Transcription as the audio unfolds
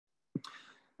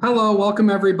Hello, welcome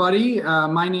everybody.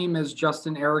 My name is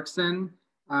Justin Erickson,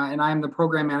 and I am the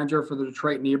program manager for the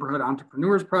Detroit Neighborhood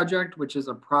Entrepreneurs Project, which is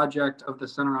a project of the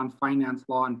Center on Finance,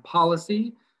 Law, and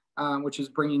Policy, which is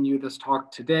bringing you this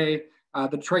talk today. The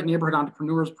Detroit Neighborhood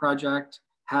Entrepreneurs Project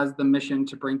has the mission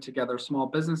to bring together small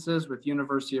businesses with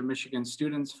University of Michigan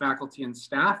students, faculty, and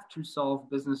staff to solve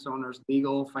business owners'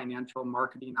 legal, financial,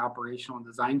 marketing, operational, and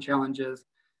design challenges.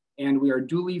 And we are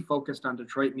duly focused on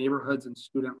Detroit neighborhoods and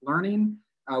student learning.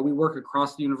 We work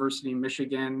across the University of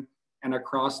Michigan and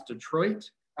across Detroit.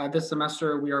 This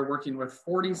semester, we are working with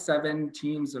 47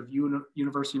 teams of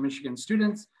University of Michigan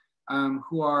students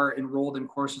who are enrolled in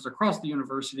courses across the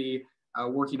university,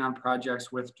 working on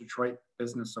projects with Detroit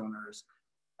business owners.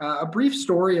 A brief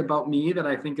story about me that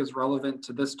I think is relevant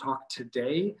to this talk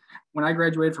today. When I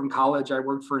graduated from college, I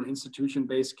worked for an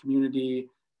institution-based community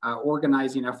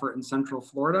organizing effort in Central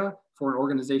Florida for an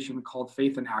organization called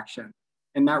Faith in Action.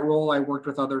 In that role, I worked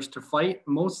with others to fight,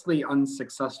 mostly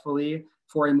unsuccessfully,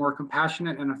 for a more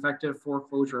compassionate and effective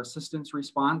foreclosure assistance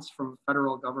response from the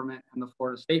federal government and the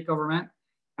Florida state government.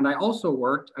 And I also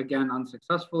worked, again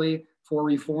unsuccessfully, for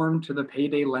reform to the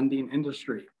payday lending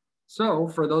industry. So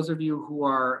for those of you who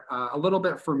are a little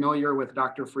bit familiar with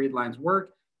Dr. Friedline's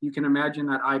work, you can imagine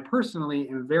that I personally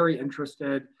am very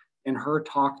interested in her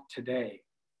talk today.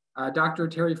 Dr.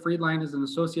 Terri Friedline is an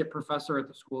associate professor at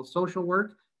the School of Social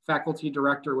Work, faculty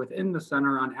director within the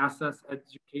Center on Access,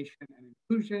 Education, and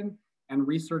Inclusion, and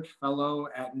research fellow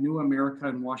at New America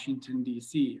in Washington,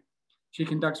 D.C. She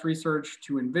conducts research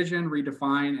to envision,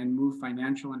 redefine, and move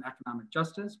financial and economic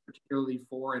justice, particularly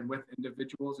for and with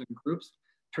individuals and groups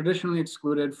traditionally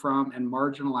excluded from and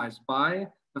marginalized by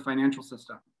the financial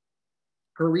system.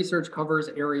 Her research covers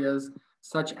areas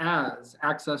such as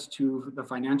access to the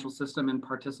financial system and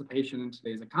participation in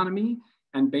today's economy,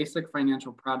 and basic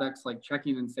financial products like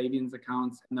checking and savings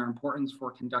accounts and their importance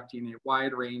for conducting a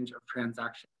wide range of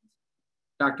transactions.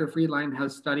 Dr. Friedline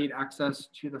has studied access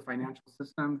to the financial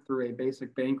system through a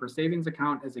basic bank or savings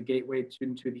account as a gateway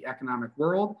into the economic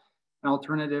world, an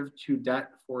alternative to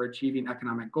debt for achieving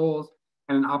economic goals,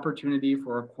 and an opportunity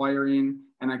for acquiring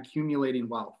and accumulating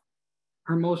wealth.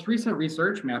 Her most recent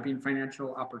research, Mapping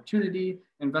Financial Opportunity,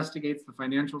 investigates the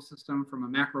financial system from a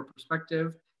macro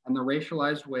perspective and the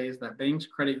racialized ways that banks,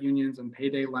 credit unions, and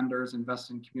payday lenders invest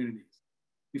in communities.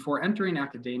 Before entering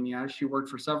academia, she worked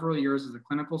for several years as a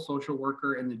clinical social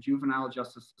worker in the juvenile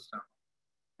justice system.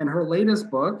 In her latest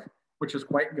book, which is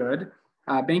quite good,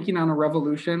 Banking on a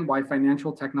Revolution, Why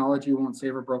Financial Technology Won't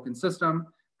Save a Broken System,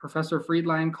 Professor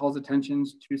Friedline calls attention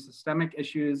to systemic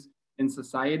issues in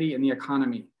society and the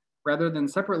economy. Rather than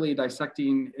separately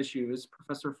dissecting issues,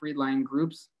 Professor Friedline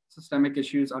groups systemic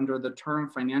issues under the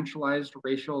term financialized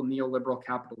racial neoliberal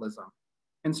capitalism.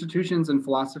 Institutions and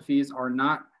philosophies are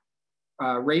not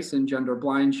race and gender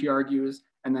blind, she argues,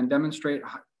 and then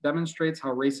demonstrates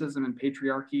how racism and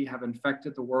patriarchy have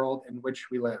infected the world in which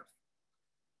we live.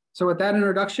 So with that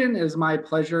introduction, it is my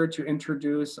pleasure to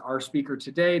introduce our speaker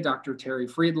today, Dr. Terri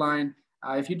Friedline.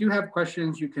 If you do have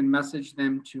questions, you can message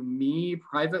them to me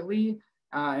privately,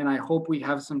 and I hope we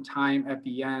have some time at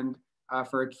the end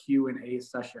for a Q&A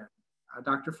session.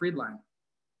 Dr. Friedline.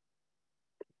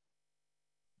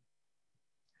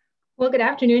 Well, good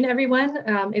afternoon, everyone.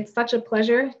 It's such a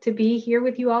pleasure to be here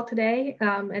with you all today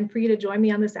and for you to join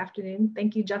me on this afternoon.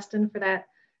 Thank you, Justin, for that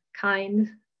kind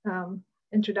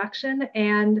introduction.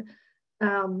 And,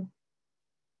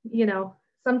 you know,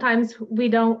 sometimes we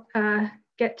don't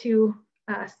get to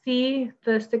see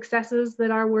the successes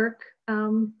that our work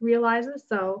realizes.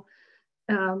 So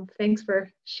thanks for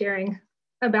sharing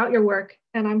about your work.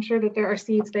 And I'm sure that there are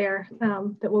seeds there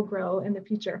that will grow in the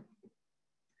future.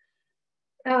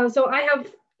 So I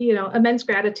have, you know, immense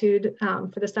gratitude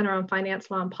for the Center on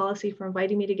Finance, Law, and Policy for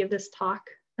inviting me to give this talk.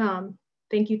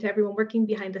 Thank you to everyone working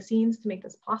behind the scenes to make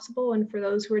this possible, and for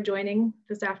those who are joining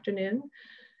this afternoon.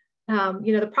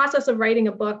 You know, the process of writing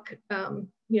a book,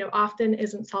 you know, often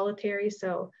isn't solitary.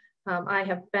 So I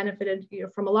have benefited, you know,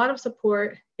 from a lot of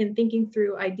support in thinking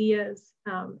through ideas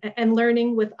and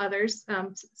learning with others,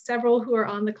 several who are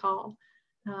on the call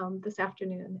this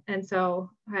afternoon. And so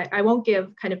I won't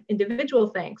give kind of individual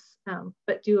thanks,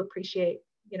 but do appreciate,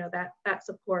 you know, that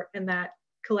support and that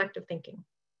collective thinking.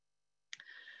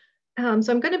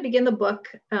 So I'm going to begin the book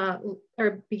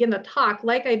or begin the talk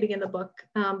like I begin the book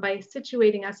by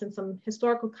situating us in some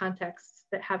historical contexts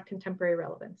that have contemporary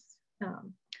relevance.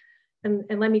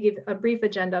 And let me give a brief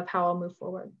agenda of how I'll move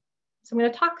forward. So I'm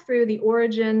going to talk through the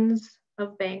origins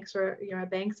of banks, or, you know,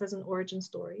 banks as an origin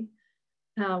story,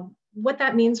 what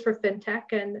that means for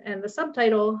fintech, and the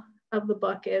subtitle of the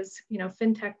book is, you know,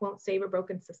 fintech won't save a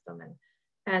broken system.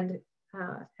 And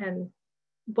and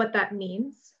what that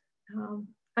means.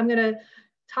 I'm going to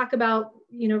talk about,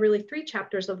 really 3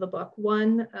 chapters of the book.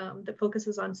 One that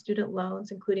focuses on student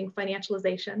loans, including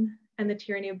financialization and the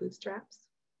tyranny of bootstraps,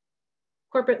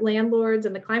 corporate landlords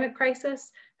and the climate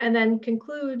crisis, and then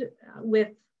conclude with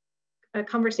a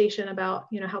conversation about,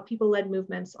 how people-led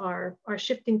movements are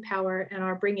shifting power and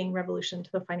are bringing revolution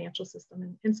to the financial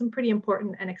system in some pretty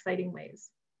important and exciting ways.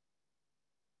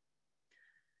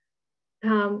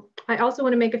 I also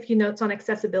want to make a few notes on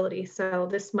accessibility. So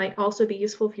this might also be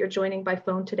useful if you're joining by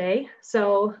phone today.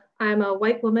 So I'm a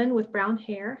white woman with brown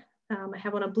hair. I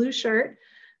have on a blue shirt.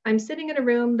 I'm sitting in a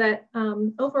room that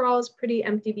overall is pretty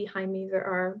empty behind me. There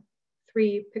are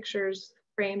 3 pictures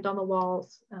framed on the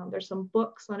walls. There's some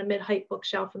books on a mid-height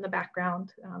bookshelf in the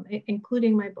background,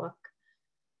 including my book.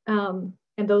 And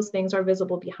those things are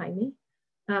visible behind me.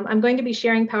 I'm going to be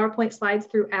sharing PowerPoint slides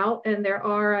throughout, and there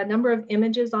are a number of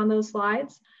images on those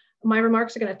slides. My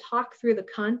remarks are going to talk through the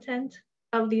content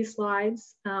of these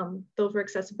slides. Those for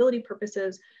accessibility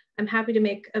purposes. I'm happy to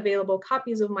make available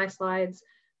copies of my slides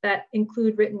that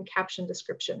include written caption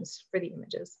descriptions for the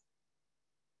images.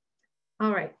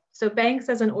 All right, so banks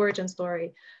as an origin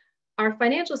story. Our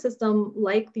financial system,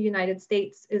 like the United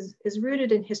States, is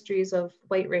rooted in histories of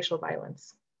white racial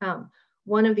violence.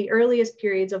 One of the earliest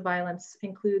periods of violence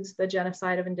includes the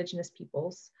genocide of indigenous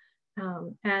peoples.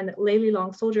 And Layli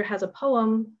Long Soldier has a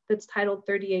poem that's titled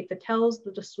 38 that tells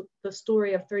the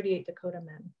story of 38 Dakota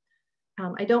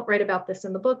men. I don't write about this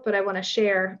in the book, but I want to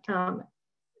share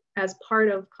as part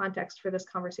of context for this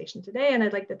conversation today. And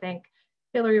I'd like to thank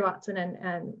Hillary Watson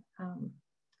and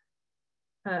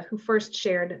who first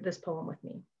shared this poem with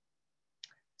me.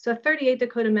 So 38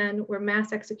 Dakota men were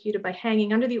mass executed by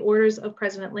hanging under the orders of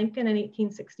President Lincoln in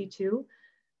 1862.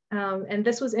 And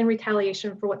this was in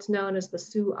retaliation for what's known as the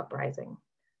Sioux Uprising.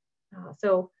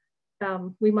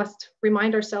 We must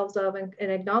remind ourselves of and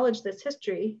acknowledge this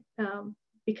history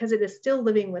because it is still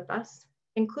living with us,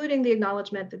 including the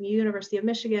acknowledgement that the University of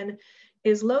Michigan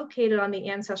is located on the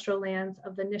ancestral lands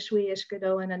of the Nishnawbe,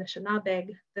 Ishkoodowan, and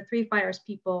Anishinaabe, the Three Fires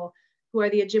people, who are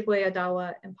the Ojibwe,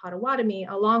 Odawa, and Potawatomi,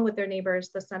 along with their neighbors,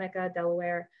 the Seneca,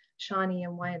 Delaware, Shawnee,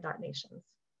 and Wyandot nations.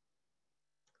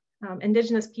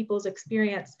 Indigenous peoples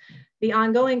experience the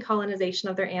ongoing colonization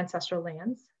of their ancestral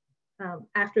lands.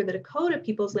 After the Dakota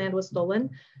people's land was stolen,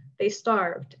 they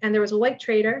starved. And there was a white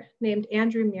trader named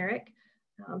Andrew Merrick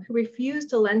who refused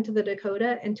to lend to the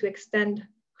Dakota and to extend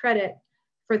credit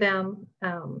for them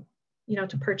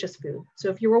to purchase food. So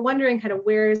if you were wondering kind of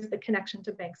where is the connection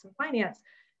to banks and finance,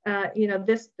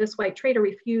 this white trader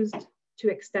refused to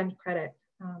extend credit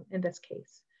in this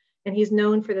case. And he's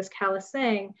known for this callous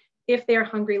saying, if they are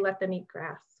hungry, let them eat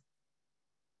grass.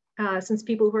 Since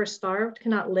people who are starved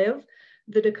cannot live,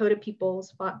 the Dakota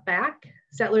peoples fought back.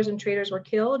 Settlers and traders were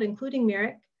killed, including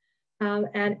Merrick.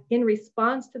 And in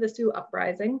response to the Sioux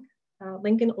Uprising,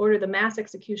 Lincoln ordered the mass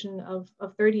execution of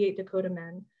 38 Dakota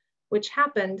men, which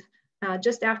happened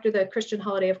just after the Christian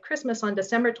holiday of Christmas on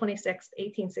December 26,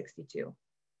 1862.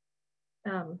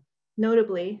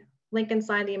 Notably, Lincoln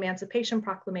signed the Emancipation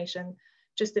Proclamation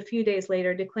just a few days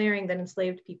later, declaring that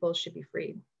enslaved people should be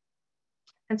freed.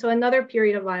 And so another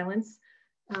period of violence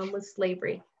was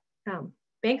slavery.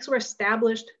 Banks were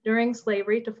established during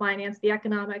slavery to finance the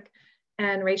economic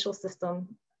and racial system,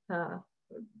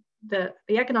 the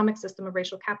economic system of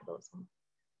racial capitalism.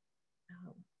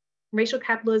 Racial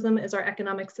capitalism is our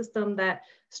economic system that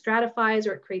stratifies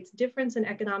or creates difference in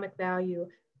economic value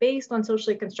based on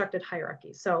socially constructed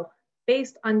hierarchies. So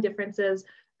based on differences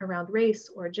around race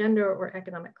or gender or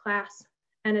economic class.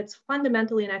 And it's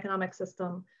fundamentally an economic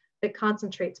system that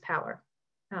concentrates power.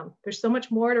 There's so much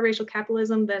more to racial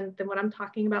capitalism than what I'm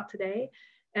talking about today.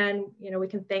 And we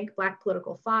can thank Black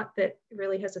political thought that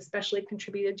really has especially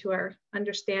contributed to our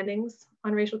understandings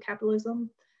on racial capitalism.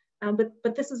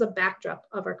 But this is a backdrop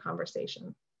of our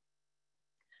conversation.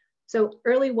 So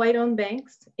early white-owned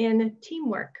banks, in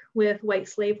teamwork with white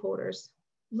slaveholders,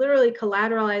 literally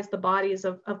collateralized the bodies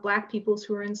of Black peoples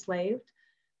who were enslaved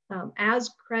as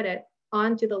credit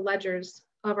onto the ledgers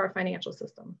of our financial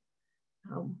system.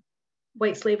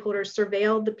 White slaveholders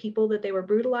surveilled the people that they were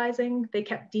brutalizing, they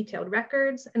kept detailed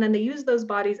records, and then they used those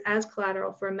bodies as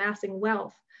collateral for amassing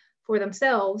wealth for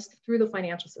themselves through the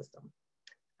financial system.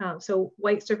 So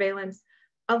white surveillance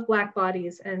of Black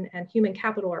bodies and human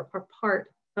capital are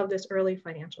part of this early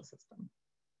financial system.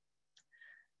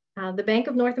 The Bank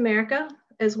of North America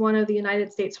is one of the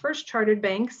United States' first chartered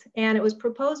banks, and it was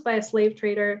proposed by a slave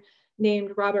trader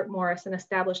named Robert Morris and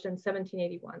established in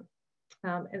 1781.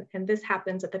 And this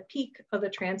happens at the peak of the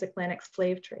transatlantic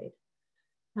slave trade.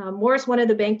 Morris wanted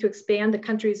the bank to expand the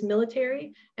country's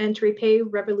military and to repay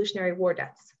Revolutionary War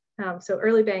debts. So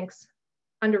early banks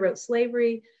underwrote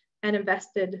slavery and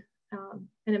invested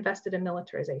in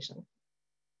militarization.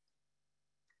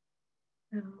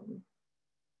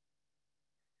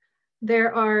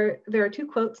 There are two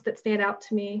quotes that stand out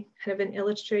to me kind of in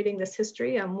illustrating this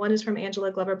history. One is from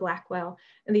Angela Glover Blackwell,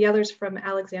 and the other is from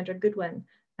Alexandra Goodwin.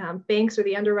 Banks are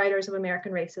the underwriters of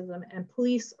American racism, and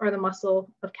police are the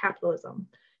muscle of capitalism.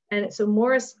 And so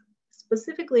Morris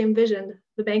specifically envisioned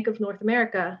the Bank of North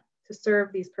America to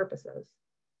serve these purposes.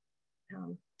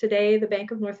 Today, the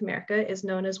Bank of North America is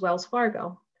known as Wells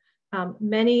Fargo.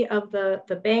 Many of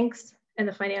the banks and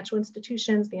the financial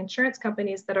institutions, the insurance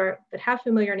companies that have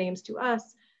familiar names to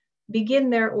us, begin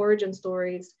their origin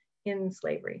stories in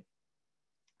slavery.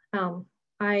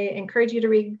 I encourage you to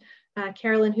read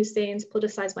Carolyn Hussein's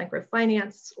Politicized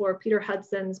Microfinance, or Peter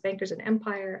Hudson's Bankers and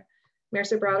Empire,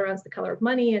 Mercer Broderon's The Color of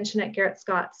Money, and Jeanette Garrett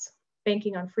Scott's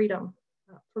Banking on Freedom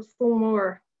for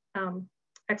more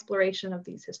exploration of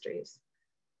these histories.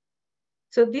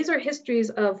 So these are histories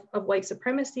of white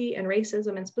supremacy and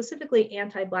racism, and specifically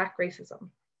anti-Black racism.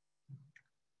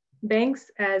 Banks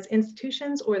as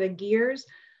institutions, or the gears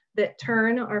that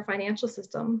turn our financial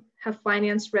system, have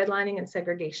financed redlining and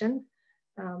segregation.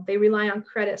 They rely on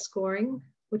credit scoring,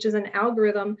 which is an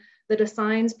algorithm that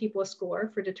assigns people a score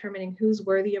for determining who's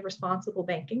worthy of responsible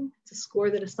banking. It's a score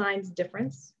that assigns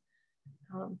difference.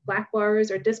 Black borrowers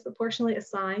are disproportionately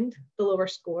assigned the lower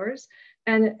scores,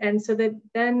 and so that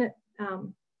then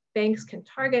banks can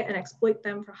target and exploit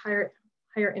them for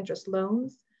higher interest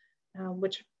loans,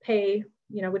 which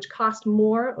cost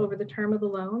more over the term of the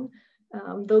loan.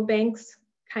 Though banks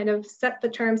kind of set the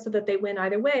terms so that they win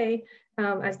either way,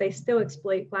 as they still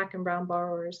exploit Black and brown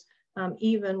borrowers,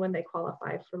 even when they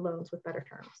qualify for loans with better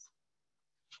terms.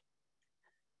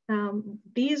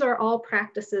 These are all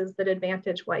practices that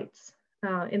advantage whites.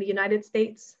 In the United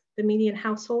States, the median white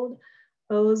household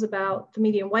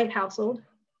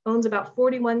owns about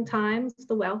 41 times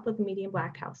the wealth of the median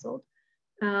Black household.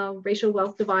 Racial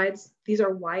wealth divides, these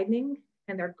are widening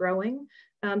and they're growing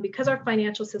because our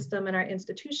financial system and our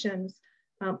institutions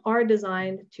are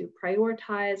designed to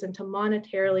prioritize and to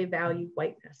monetarily value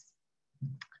whiteness.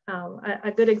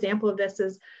 A good example of this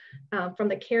is from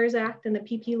the CARES Act and the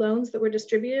PP loans that were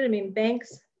distributed. I mean,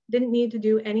 banks didn't need to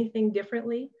do anything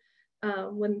differently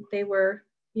when they were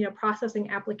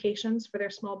processing applications for their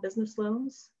small business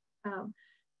loans.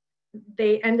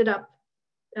 They ended up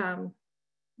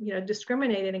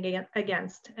discriminating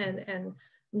against and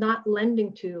not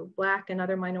lending to Black and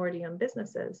other minority-owned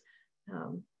businesses.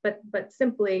 But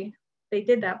simply, they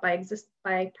did that by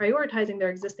prioritizing their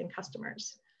existing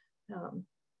customers.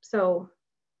 So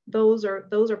those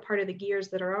are part of the gears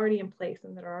that are already in place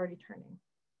and that are already turning.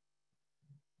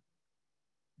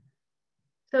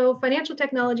 So financial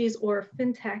technologies, or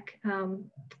fintech,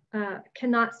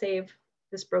 cannot save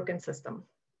this broken system.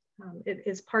 It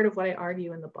is part of what I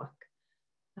argue in the book.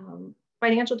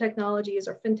 Financial technologies,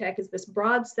 or fintech, is this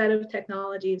broad set of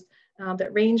technologies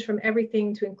that range from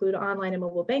everything to include online and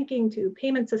mobile banking to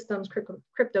payment systems,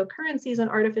 cryptocurrencies, and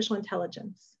artificial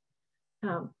intelligence.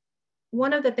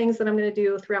 One of the things that I'm going to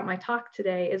do throughout my talk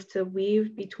today is to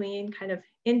weave between kind of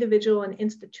individual and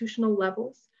institutional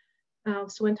levels.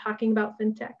 So when talking about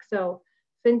fintech, so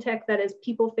fintech that is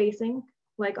people-facing,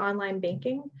 like online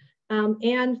banking,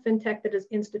 and fintech that is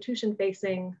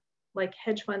institution-facing, like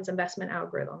hedge funds, investment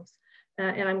algorithms.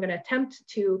 And I'm going to attempt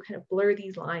to kind of blur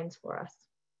these lines for us.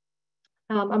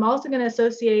 I'm also going to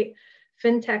associate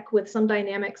fintech with some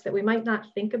dynamics that we might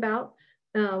not think about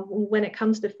when it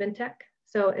comes to fintech.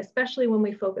 So especially when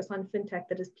we focus on fintech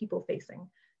that is people-facing,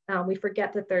 we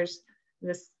forget that there's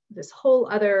this whole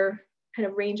other kind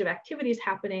of range of activities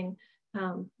happening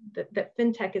that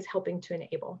fintech is helping to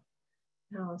enable.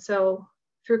 So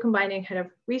through combining kind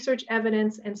of research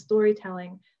evidence and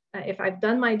storytelling, if I've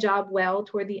done my job well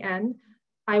toward the end,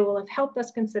 I will have helped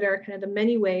us consider kind of the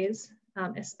many ways,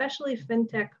 especially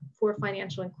fintech for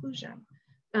financial inclusion,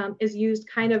 is used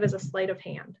kind of as a sleight of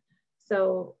hand.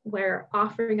 So where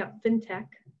offering up fintech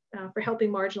for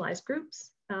helping marginalized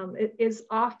groups, it is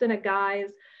often a guise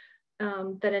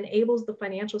that enables the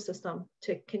financial system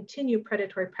to continue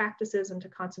predatory practices and to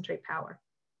concentrate power.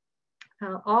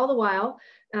 All the while,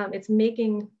 it's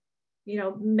making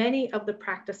many of the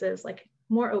practices like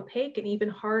more opaque and even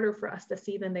harder for us to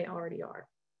see than they already are.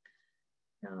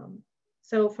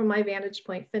 So from my vantage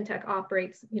point, fintech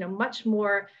operates much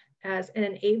more as an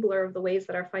enabler of the ways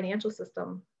that our financial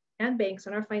system and banks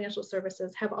and our financial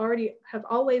services have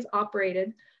always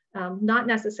operated, not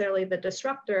necessarily the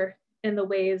disruptor in the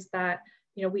ways that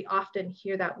we often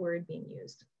hear that word being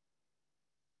used.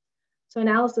 So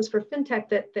analysis for fintech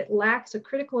that lacks a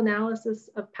critical analysis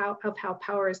of how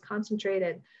power is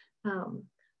concentrated,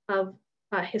 of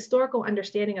a historical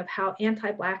understanding of how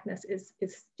anti-Blackness is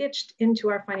stitched into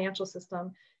our financial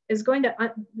system, is going to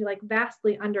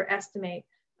vastly underestimate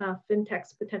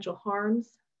fintech's potential harms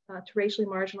to racially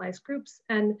marginalized groups.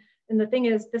 And the thing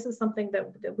is, this is something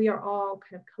that we are all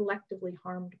kind of collectively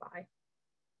harmed by.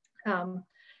 At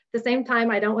the same time,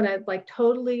 I don't want to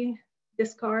totally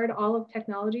discard all of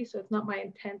technology, so it's not my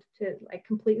intent to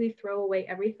completely throw away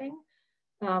everything.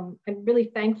 I'm really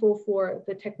thankful for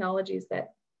the technologies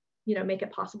that make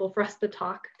it possible for us to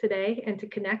talk today and to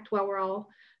connect while we're all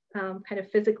kind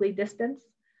of physically distanced.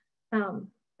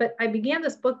 But I began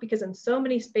this book because in so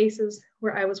many spaces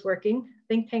where I was working,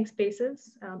 think tank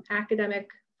spaces, academic,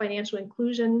 financial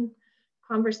inclusion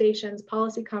conversations,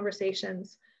 policy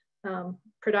conversations,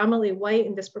 predominantly white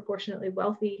and disproportionately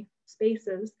wealthy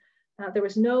spaces, there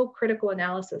was no critical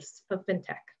analysis of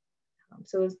fintech.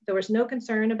 So there was no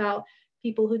concern about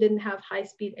people who didn't have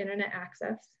high-speed internet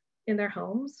access in their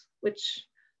homes, which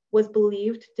was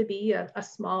believed to be a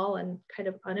small and kind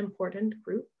of unimportant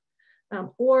group,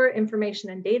 or information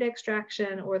and data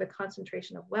extraction, or the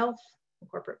concentration of wealth and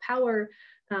corporate power,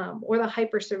 or the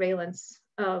hyper-surveillance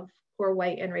of poor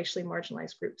white and racially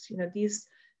marginalized groups. These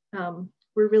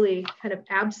were really kind of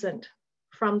absent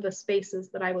from the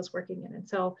spaces that I was working in. And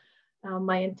so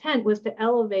my intent was to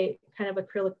elevate kind of a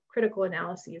critical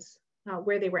analyses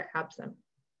where they were absent.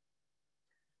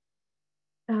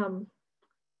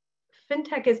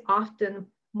 Fintech is often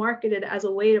marketed as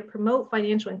a way to promote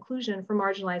financial inclusion for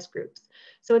marginalized groups.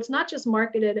 So it's not just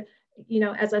marketed,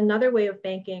 as another way of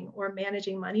banking or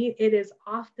managing money. It is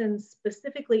often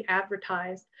specifically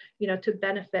advertised, to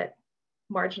benefit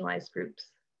marginalized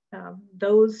groups,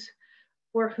 those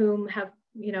for whom have,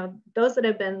 those that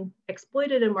have been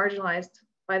exploited and marginalized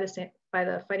by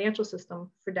the financial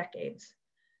system for decades.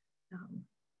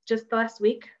 Just last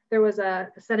week, there was a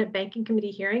Senate Banking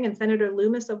Committee hearing, and Senator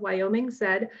Loomis of Wyoming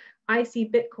said, "I see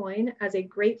Bitcoin as a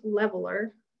great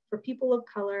leveler for people of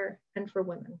color and for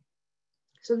women."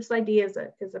 So this idea is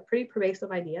a pretty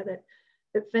pervasive idea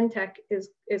that fintech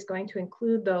is going to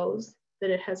include those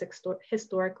that it has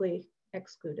historically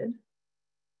excluded.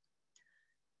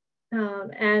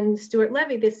 And Stuart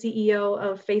Levy, the CEO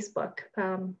of Facebook,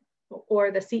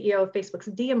 or the CEO of Facebook's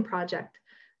Diem project,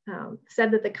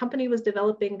 said that the company was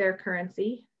developing their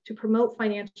currency to promote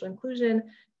financial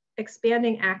inclusion,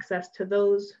 expanding access to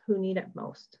those who need it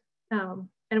most. And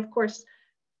of course,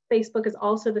 Facebook is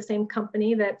also the same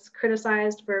company that's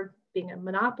criticized for being a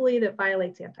monopoly that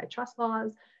violates antitrust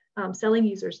laws, selling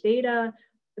users' data,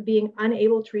 being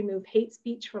unable to remove hate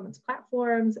speech from its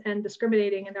platforms, and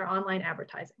discriminating in their online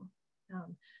advertising.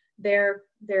 Their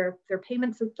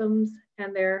payment systems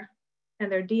and their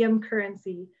Diem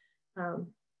currency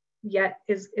yet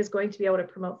is going to be able to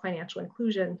promote financial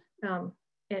inclusion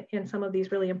in some of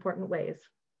these really important ways.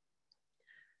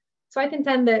 So I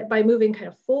contend that by moving kind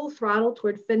of full throttle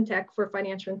toward fintech for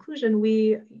financial inclusion,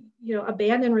 we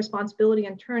abandon responsibility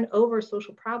and turn over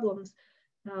social problems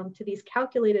to these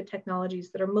calculated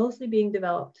technologies that are mostly being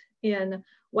developed in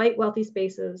white wealthy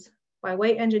spaces by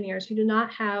white engineers who do not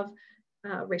have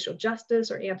racial justice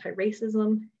or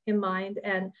anti-racism in mind,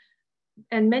 and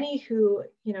many who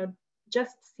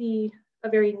just see a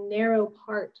very narrow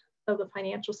part of the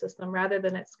financial system rather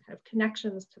than its kind of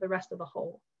connections to the rest of the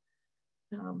whole.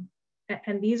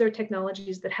 And these are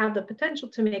technologies that have the potential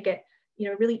to make it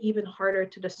really even harder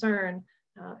to discern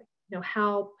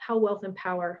how wealth and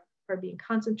power are being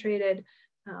concentrated,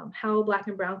 how Black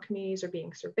and Brown communities are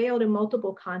being surveilled in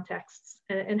multiple contexts,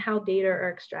 and how data are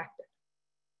extracted.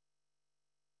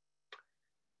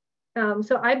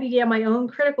 So I began my own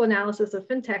critical analysis of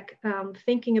fintech,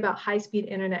 thinking about high-speed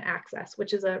internet access,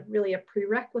 which is really a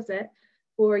prerequisite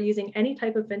for using any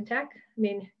type of fintech. I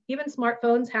mean, even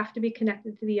smartphones have to be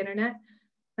connected to the internet,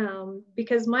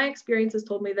 because my experience has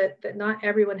told me that not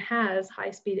everyone has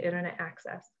high-speed internet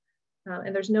access.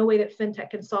 And there's no way that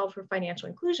fintech can solve for financial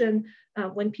inclusion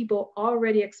when people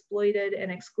already exploited and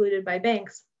excluded by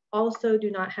banks also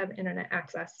do not have internet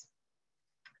access.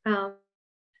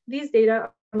 These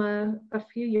data from a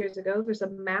few years ago. There's a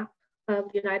map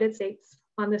of the United States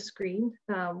on the screen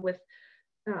with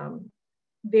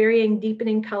varying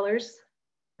deepening colors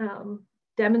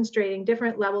demonstrating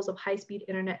different levels of high-speed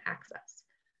internet access.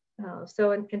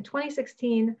 So in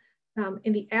 2016,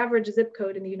 in the average zip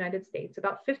code in the United States,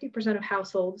 about 50% of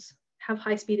households have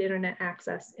high-speed internet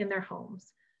access in their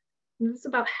homes. And this is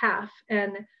about half,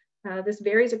 and this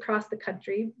varies across the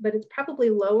country, but it's probably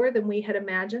lower than we had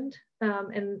imagined,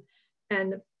 and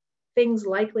things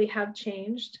likely have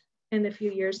changed in the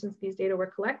few years since these data were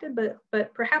collected,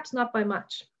 but perhaps not by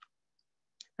much.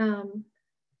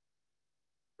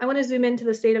 I want to zoom into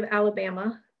the state of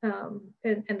Alabama, and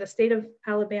the state of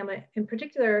Alabama in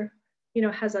particular,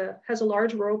 has a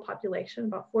large rural population.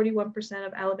 About 41%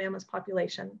 of Alabama's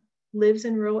population lives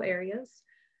in rural areas.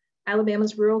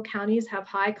 Alabama's rural counties have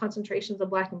high concentrations of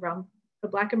Black and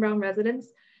Brown residents,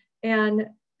 and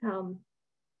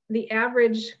the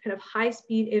average kind of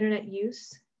high-speed internet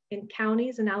use in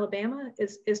counties in Alabama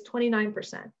is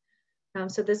 29%.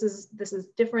 So this is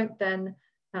different than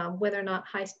whether or not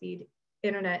high-speed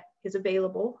internet is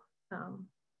available.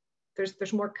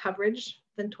 There's more coverage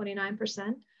than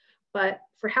 29%, but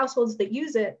for households that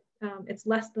use it, it's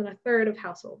less than a third of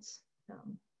households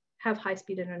have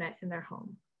high-speed internet in their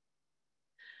home.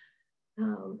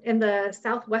 In the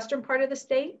southwestern part of the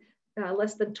state,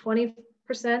 less than 20%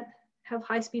 have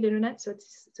high-speed internet, so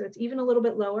it's even a little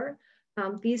bit lower.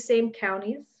 These same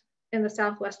counties in the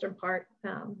southwestern part,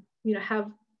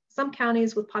 have some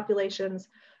counties with populations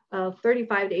of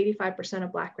 35 to 85%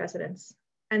 of Black residents,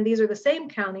 and these are the same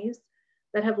counties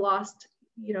that have lost,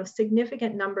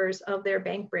 significant numbers of their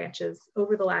bank branches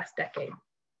over the last decade.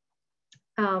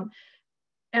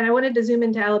 And I wanted to zoom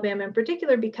into Alabama in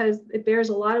particular because it bears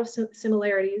a lot of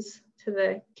similarities to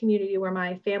the community where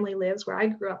my family lives, where I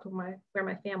grew up, and where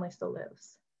my family still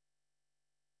lives.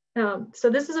 So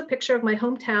this is a picture of my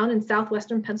hometown in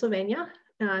southwestern Pennsylvania.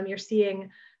 You're seeing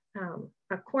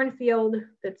a cornfield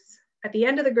that's at the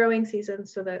end of the growing season,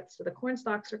 so the corn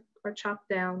stalks are chopped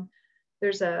down.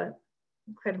 There's a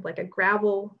kind of like a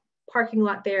gravel parking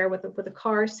lot there with a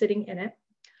car sitting in it.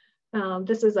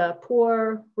 This is a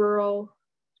poor, rural,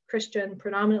 Christian,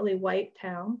 predominantly white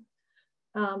town.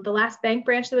 The last bank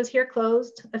branch that was here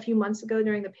closed a few months ago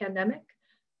during the pandemic.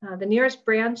 The nearest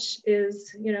branch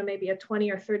is, maybe a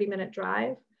 20 or 30-minute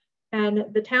drive.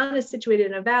 And the town is situated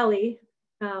in a valley,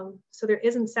 so there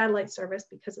isn't satellite service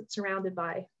because it's surrounded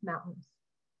by mountains.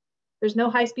 There's no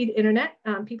high-speed internet.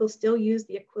 People still use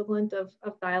the equivalent of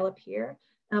dial-up here,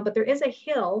 but there is a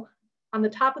hill on the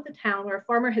top of the town where a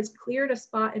farmer has cleared a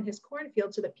spot in his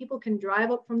cornfield so that people can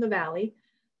drive up from the valley,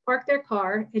 park their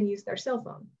car, and use their cell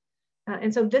phone.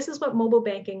 And so this is what mobile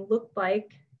banking looked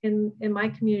like in my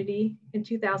community in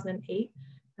 2008,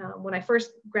 when I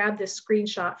first grabbed this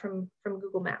screenshot from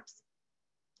Google Maps.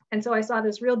 And so I saw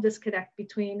this real disconnect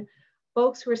between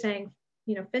folks who were saying,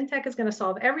 fintech is going to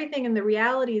solve everything, and the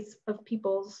realities of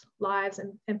people's lives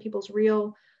and people's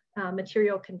real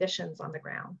material conditions on the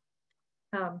ground.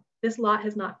 This lot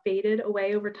has not faded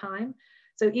away over time.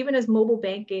 So even as mobile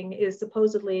banking is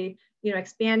supposedly,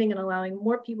 expanding and allowing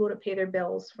more people to pay their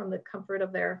bills from the comfort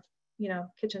of their,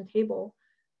 kitchen table,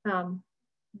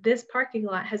 this parking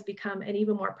lot has become an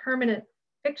even more permanent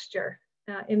fixture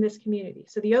in this community.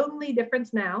 So the only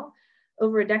difference now,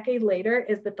 over a decade later,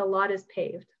 is that the lot is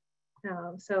paved.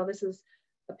 So this is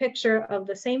a picture of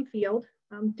the same field,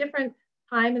 different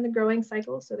time in the growing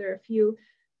cycle. So there are a few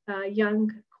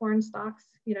young corn stalks,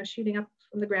 shooting up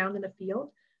from the ground in the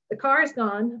field. The car is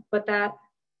gone, but that,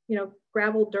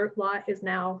 gravel dirt lot is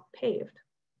now paved.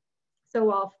 So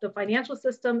while the financial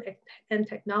system and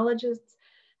technologists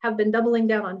have been doubling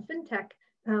down on fintech,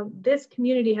 this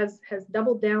community has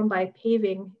doubled down by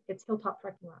paving its hilltop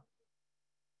parking lot.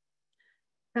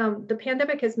 The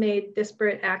pandemic has made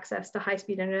disparate access to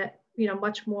high-speed internet,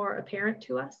 much more apparent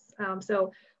to us.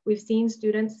 So we've seen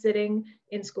students sitting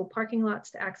in school parking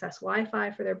lots to access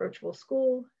Wi-Fi for their virtual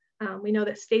school. We know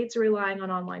that states are relying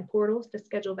on online portals to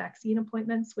schedule vaccine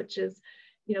appointments, which is,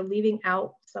 leaving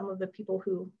out some of the people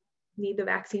who need the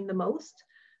vaccine the most.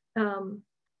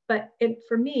 But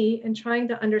for me, in trying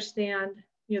to understand,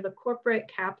 the corporate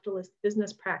capitalist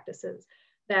business practices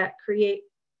that create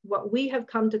what we have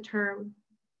come to term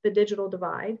the digital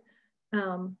divide,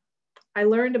 I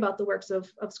learned about the works of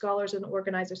scholars and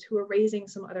organizers who are raising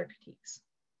some other critiques.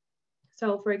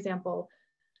 So for example,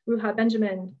 Ruha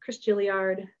Benjamin, Chris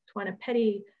Gilliard, Tawana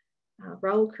Petty,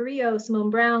 Raul Carrillo, Simone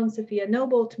Brown, Sophia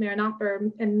Noble, Tamara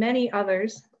Knopper, and many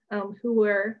others who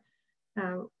were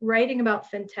writing about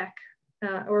fintech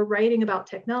or writing about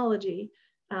technology,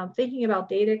 thinking about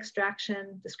data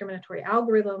extraction, discriminatory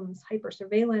algorithms,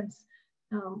 hypersurveillance,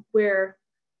 where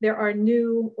there are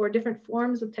new or different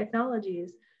forms of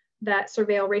technologies that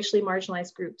surveil racially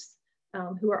marginalized groups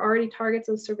who are already targets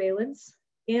of surveillance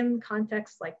in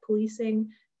contexts like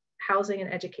policing, housing,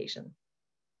 and education.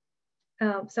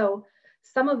 So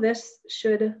some of this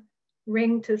should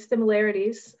ring to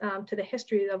similarities to the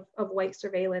history of white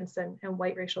surveillance and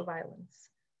white racial violence.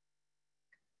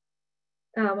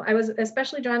 I was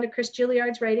especially drawn to Chris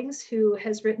Gilliard's writings, who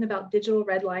has written about digital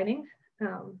redlining.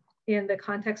 in the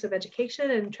context of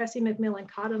education, and Tressie McMillan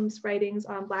Cottom's writings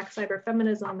on Black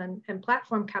cyberfeminism and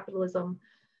platform capitalism,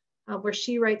 where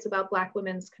she writes about Black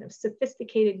women's kind of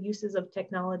sophisticated uses of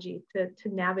technology to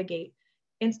navigate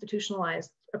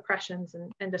institutionalized oppressions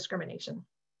and discrimination.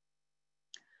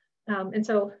 And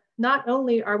so not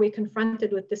only are we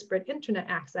confronted with disparate internet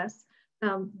access,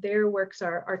 their works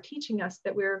are teaching us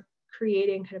that we're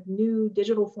creating kind of new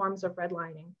digital forms of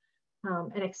redlining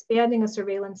and expanding a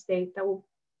surveillance state that will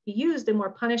be used in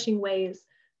more punishing ways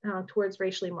towards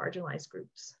racially marginalized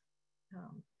groups.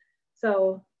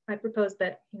 So I propose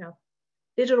that,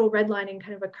 digital redlining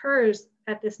kind of occurs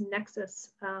at this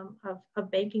nexus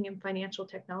of banking and financial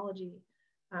technology,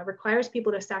 requires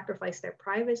people to sacrifice their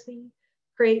privacy,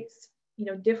 creates,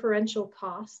 differential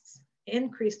costs,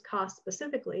 increased costs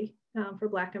specifically for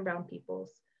Black and Brown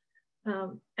peoples,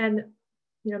 and,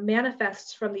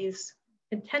 manifests from these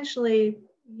intentional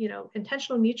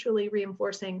mutually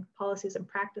reinforcing policies and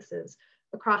practices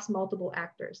across multiple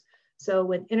actors. So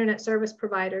when internet service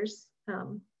providers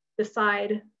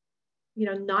decide,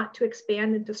 not to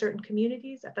expand into certain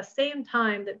communities at the same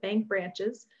time that bank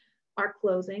branches are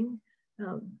closing,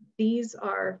 these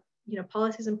are,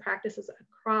 policies and practices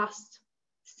across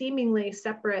seemingly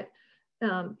separate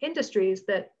industries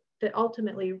that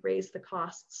ultimately raise the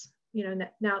costs.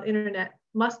 Now internet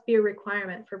must be a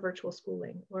requirement for virtual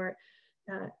schooling, or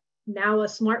now a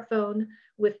smartphone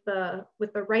with the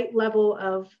right level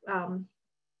of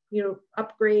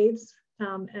upgrades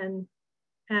and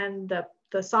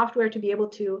the software to be able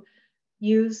to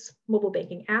use mobile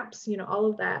banking apps, all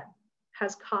of that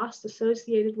has costs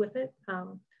associated with it.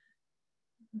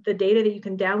 The data that you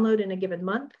can download in a given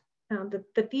month,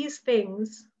 that these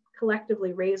things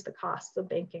collectively raise the costs of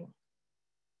banking.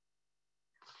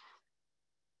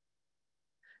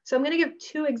 So I'm going to give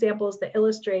two examples that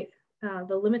illustrate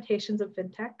the limitations of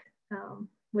fintech,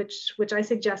 which I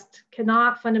suggest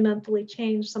cannot fundamentally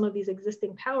change some of these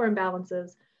existing power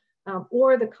imbalances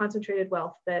or the concentrated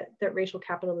wealth that racial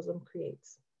capitalism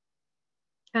creates.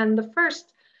 And the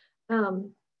first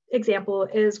example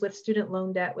is with student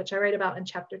loan debt, which I write about in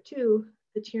chapter 2,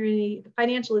 the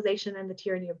financialization and the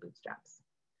tyranny of bootstraps.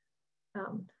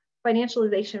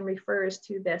 Financialization refers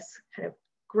to this kind of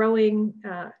growing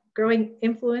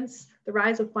influence, the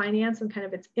rise of finance and kind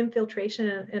of its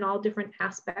infiltration in all different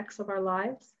aspects of our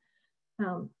lives.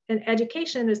 And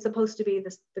education is supposed to be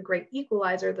the great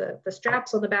equalizer, the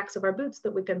straps on the backs of our boots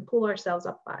that we can pull ourselves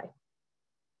up by.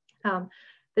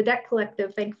 The Debt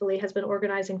Collective, thankfully, has been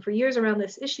organizing for years around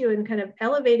this issue and kind of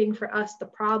elevating for us the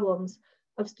problems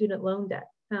of student loan debt,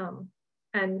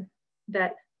 and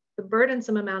that the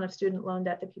burdensome amount of student loan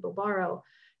debt that people borrow,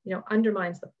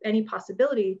 undermines any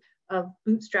possibility of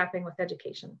bootstrapping with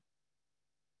education.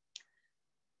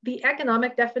 The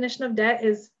economic definition of debt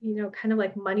is, kind of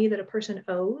like money that a person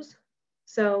owes.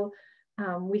 So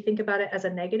we think about it as a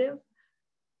negative,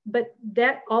 but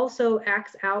debt also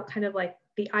acts out kind of like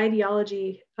the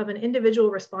ideology of an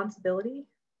individual responsibility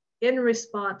in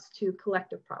response to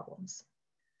collective problems.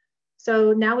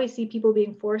 So now we see people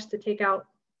being forced to take out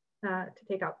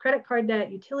credit card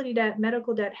debt, utility debt,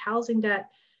 medical debt, housing debt,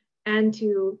 and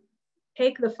to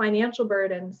take the financial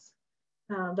burdens,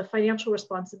 the financial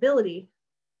responsibility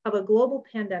of a global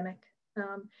pandemic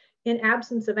in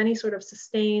absence of any sort of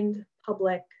sustained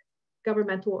public,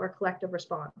 governmental, or collective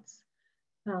response.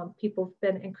 People have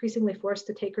been increasingly forced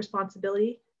to take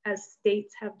responsibility as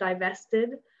states have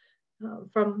divested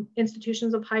from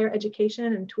institutions of higher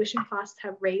education and tuition costs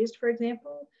have raised, for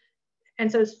example.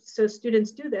 And so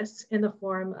students do this in the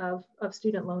form of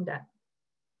student loan debt.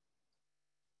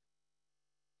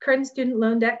 Current student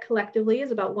loan debt collectively is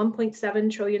about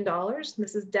 $1.7 trillion.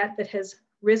 This is debt that has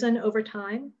risen over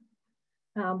time,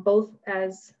 both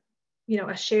as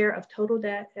a share of total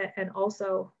debt and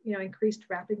also increased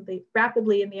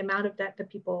rapidly in the amount of debt that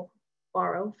people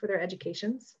borrow for their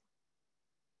educations.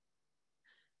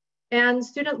 And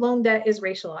student loan debt is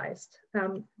racialized.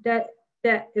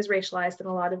 Debt is racialized in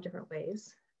a lot of different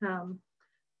ways.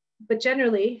 But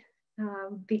generally,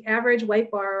 the average white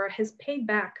borrower has paid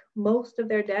back most of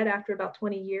their debt after about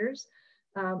 20 years.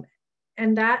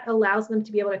 And that allows them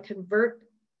to be able to convert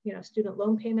student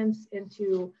loan payments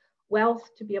into wealth,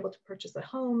 to be able to purchase a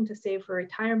home, to save for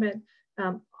retirement,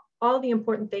 all the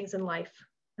important things in life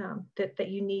that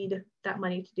you need that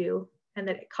money to do, and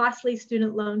that costly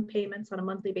student loan payments on a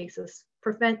monthly basis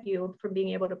prevent you from being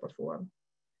able to perform.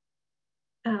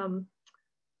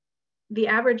 The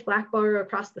average Black borrower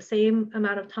across the same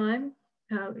amount of time,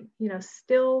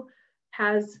 still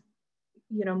has,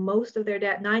 most of their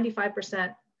debt,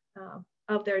 95%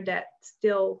 of their debt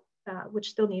still, which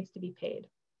still needs to be paid.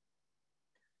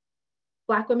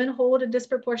 Black women hold a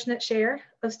disproportionate share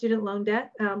of student loan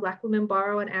debt. Black women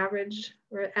borrow on average,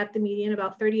 or at the median,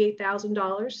 about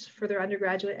 $38,000 for their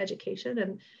undergraduate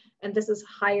education. And this is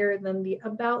higher than the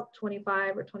about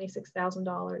 $25,000 or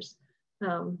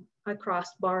 $26,000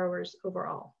 across borrowers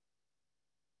overall.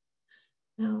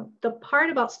 Now, the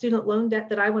part about student loan debt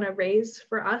that I want to raise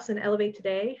for us and elevate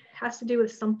today has to do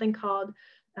with something called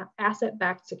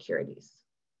asset-backed securities.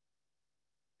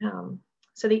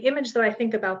 So the image that I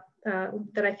think about,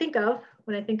 that I think of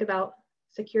when I think about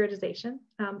securitization,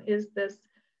 is this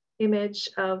image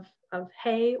of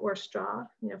hay or straw.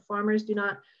 You know, farmers do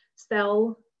not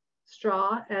sell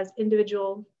straw as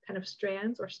individual kind of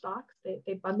strands or stalks.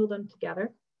 They bundle them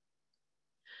together.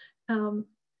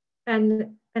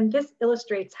 And this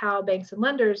illustrates how banks and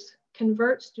lenders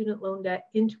convert student loan debt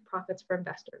into profits for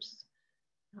investors.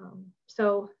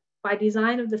 So by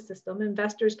design of the system,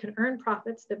 investors can earn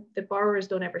profits that borrowers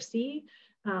don't ever see,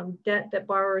 debt that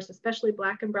borrowers, especially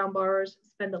Black and brown borrowers,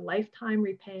 spend a lifetime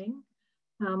repaying.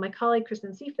 My colleague,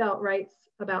 Kristen Seefeld, writes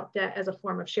about debt as a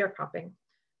form of sharecropping.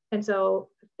 And so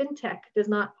fintech does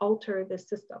not alter this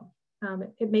system.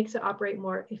 It makes it operate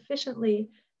more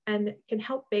efficiently and can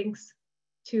help banks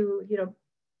to,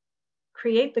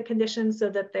 create the conditions so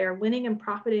that they're winning and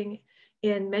profiting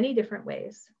in many different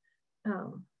ways.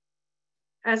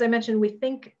 As I mentioned, we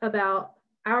think about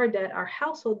our debt, our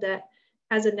household debt,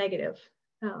 as a negative.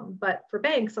 But for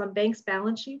banks, on banks'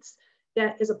 balance sheets,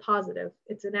 debt is a positive.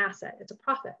 It's an asset. It's a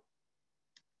profit.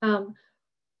 And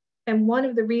one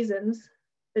of the reasons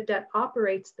that debt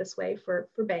operates this way for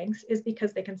banks is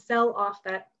because they can sell off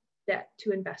that debt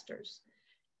to investors.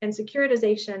 And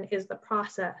securitization is the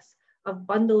process of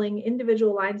bundling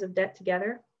individual lines of debt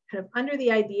together, kind of under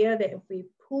the idea that if we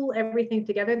pool everything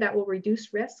together, that will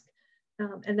reduce risk,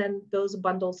 and then those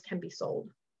bundles can be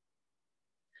sold.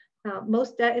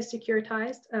 Most debt is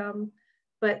securitized,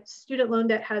 but student loan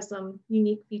debt has some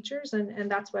unique features,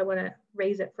 and that's why I want to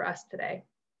raise it for us today.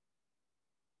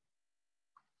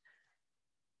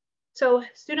 So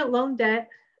student loan debt,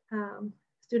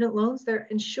 student loans, they're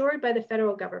insured by the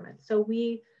federal government. So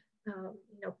we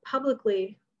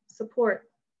publicly support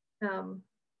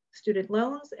student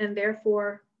loans and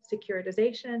therefore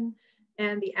securitization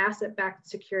and the asset-backed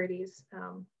securities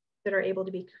that are able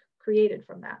to be created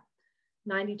from that.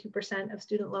 92% of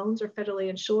student loans are federally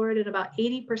insured, and about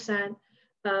 80%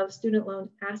 of student loan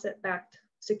asset-backed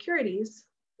securities,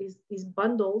 these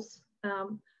bundles,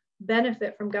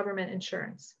 benefit from government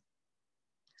insurance.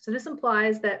 So this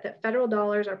implies that federal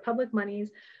dollars, our public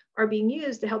monies, are being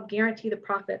used to help guarantee the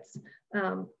profits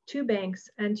to banks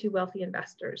and to wealthy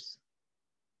investors.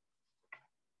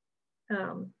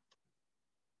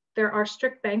 There are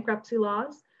strict bankruptcy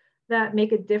laws that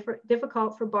make it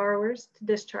difficult for borrowers to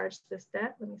discharge this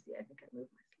debt. Let me see, I think I moved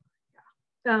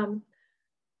my slide.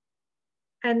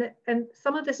 Yeah. And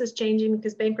some of this is changing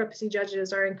because bankruptcy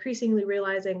judges are increasingly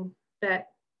realizing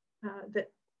that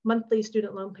monthly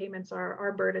student loan payments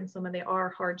are burdensome and they are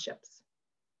hardships.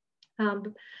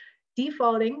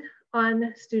 Defaulting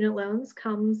on student loans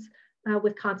comes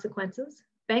with consequences.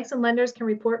 Banks and lenders can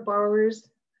report borrowers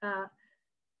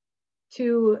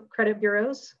to credit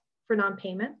bureaus for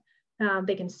non-payment.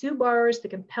 They can sue borrowers to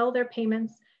compel their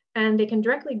payments, and they can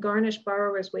directly garnish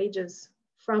borrowers' wages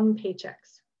from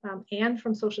paychecks and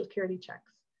from Social Security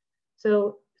checks.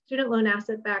 So student loan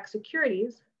asset-backed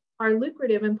securities are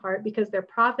lucrative in part because their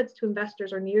profits to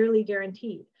investors are nearly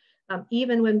guaranteed,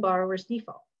 even when borrowers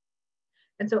default.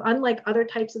 And so unlike other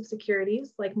types of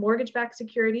securities, like mortgage-backed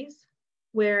securities,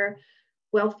 where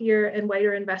wealthier and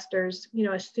whiter investors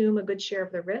assume a good share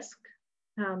of the risk,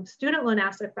 student loan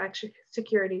asset-backed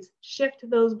securities shift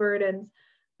those burdens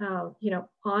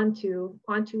onto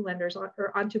lenders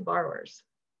or onto borrowers.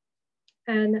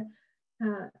 And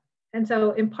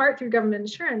so in part through government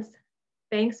insurance,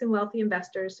 banks and wealthy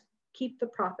investors keep the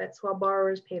profits while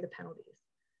borrowers pay the penalties.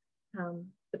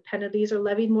 The penalties are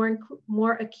levied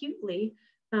more acutely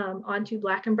onto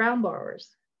Black and brown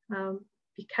borrowers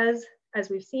because, as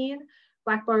we've seen,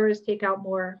 Black borrowers take out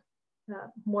more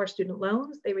student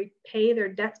loans. They repay their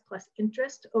debts plus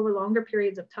interest over longer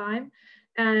periods of time,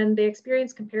 and they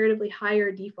experience comparatively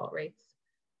higher default rates.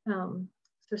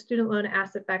 So student loan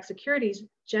asset-backed securities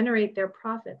generate their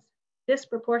profits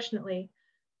disproportionately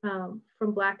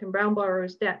from Black and brown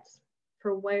borrowers' debts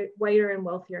for whiter and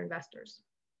wealthier investors.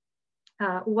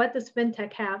 What does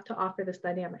fintech have to offer this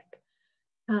dynamic?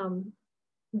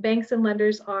 Banks and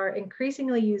lenders are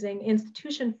increasingly using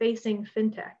institution-facing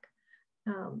fintech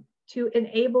to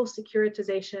enable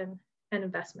securitization and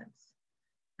investments.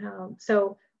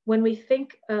 So when we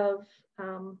think of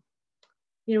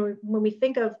when we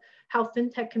think of how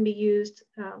fintech can be used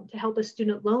to help a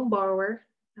student loan borrower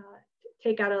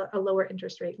take out a lower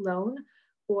interest rate loan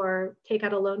or take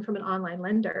out a loan from an online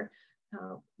lender,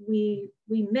 we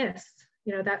miss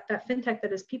that fintech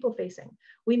that is people facing.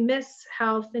 We miss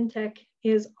how fintech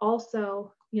is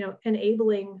also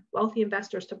enabling wealthy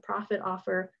investors to profit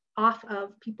off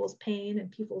of people's pain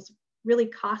and people's really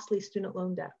costly student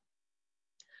loan debt.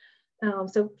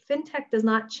 So fintech does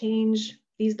not change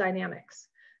these dynamics.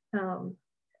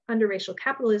 Under racial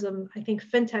capitalism, I think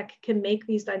fintech can make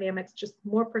these dynamics just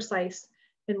more precise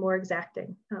and more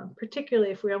exacting,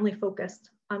 particularly if we're only focused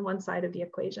on one side of the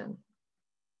equation.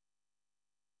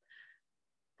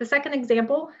 The second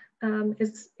example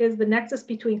is the nexus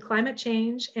between climate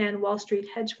change and Wall Street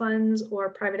hedge funds or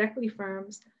private equity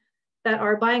firms that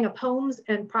are buying up homes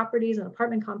and properties and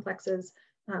apartment complexes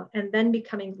and then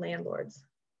becoming landlords.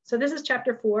 So this is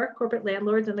chapter 4, Corporate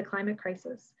Landlords and the Climate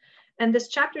Crisis. And this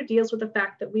chapter deals with the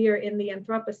fact that we are in the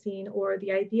Anthropocene, or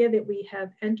the idea that we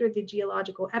have entered the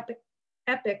geological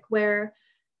epoch where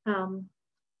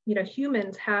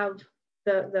humans have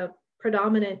the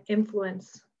predominant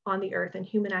influence on the earth, and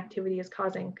human activity is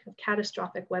causing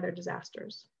catastrophic weather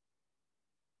disasters.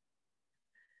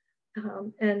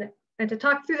 And to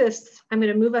talk through this, I'm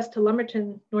going to move us to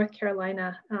Lumberton, North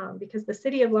Carolina, because the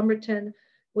city of Lumberton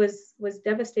was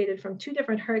devastated from 2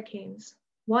 different hurricanes,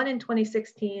 one in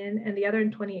 2016 and the other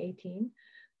in 2018,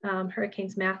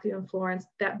 Hurricanes Matthew and Florence,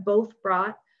 that both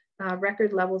brought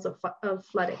record levels of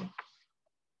flooding.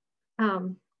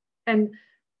 And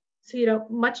so,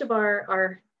 much of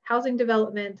our housing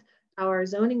development, our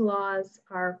zoning laws,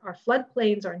 our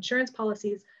floodplains, our insurance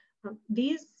policies,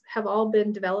 these have all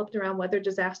been developed around weather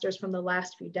disasters from the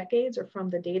last few decades, or from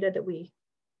the data that we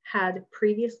had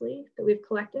previously that we've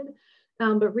collected.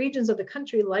 But regions of the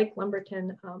country like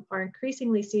Lumberton are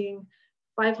increasingly seeing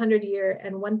 500-year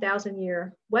and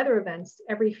 1,000-year weather events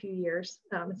every few years.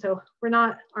 And so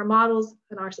our models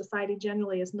and our society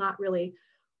generally is not really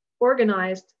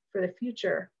organized for the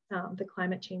future the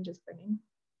climate change is bringing.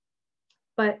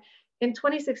 But in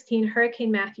 2016,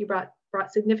 Hurricane Matthew brought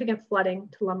significant flooding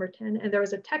to Lumberton, and there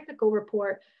was a technical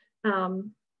report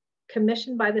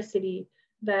commissioned by the city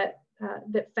that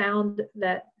found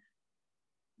that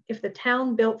if the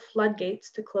town built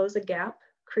floodgates to close a gap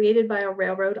created by a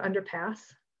railroad underpass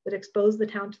that exposed the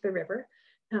town to the river,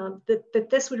 that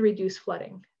this would reduce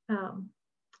flooding.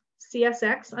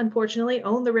 CSX, unfortunately,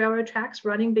 owned the railroad tracks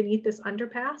running beneath this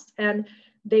underpass, and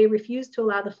they refused to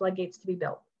allow the floodgates to be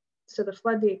built. So the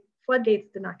floodgates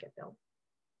did not get built.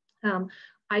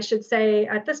 I should say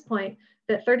at this point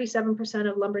that 37%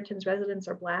 of Lumberton's residents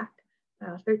are Black,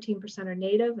 13% are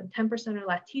Native, and 10% are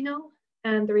Latino,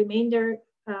 and the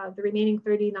remaining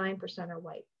 39% are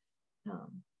white.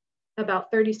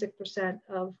 About 36%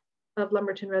 of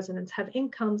Lumberton residents have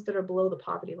incomes that are below the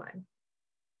poverty line.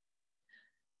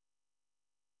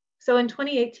 So in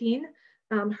 2018,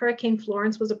 Hurricane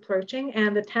Florence was approaching,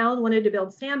 and the town wanted to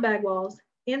build sandbag walls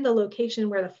in the location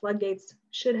where the floodgates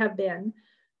should have been.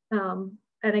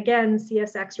 And again,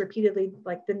 CSX repeatedly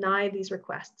denied these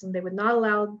requests, and they would not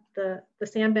allow the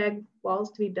sandbag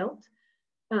walls to be built.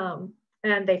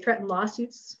 And they threatened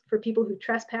lawsuits for people who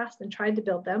trespassed and tried to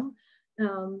build them.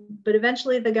 But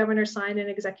eventually the governor signed an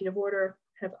executive order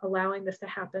allowing this to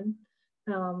happen.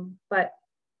 But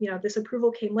this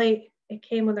approval came late. It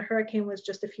came when the hurricane was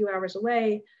just a few hours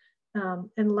away,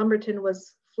 and Lumberton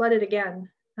was flooded again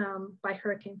by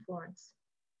Hurricane Florence.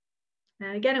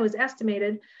 And again, it was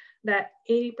estimated that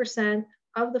 80%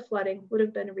 of the flooding would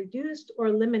have been reduced or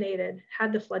eliminated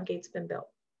had the floodgates been built.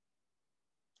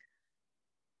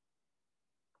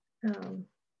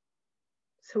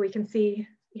 So we can see,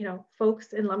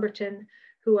 folks in Lumberton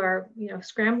who are,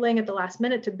 scrambling at the last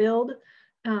minute to build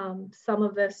some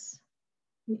of this,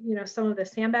 some of the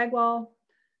sandbag wall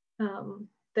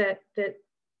that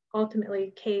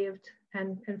ultimately caved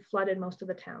and flooded most of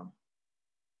the town.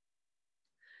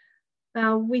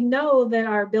 We know that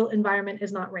our built environment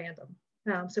is not random.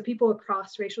 So people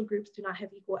across racial groups do not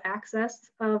have equal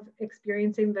access of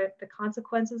experiencing the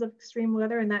consequences of extreme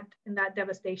weather and that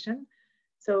devastation.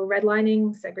 So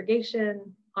redlining,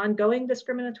 segregation, ongoing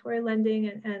discriminatory lending,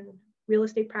 and real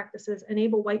estate practices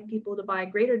enable white people to buy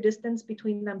greater distance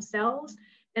between themselves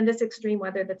and this extreme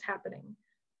weather that's happening.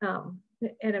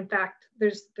 And in fact,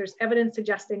 there's evidence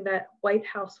suggesting that white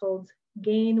households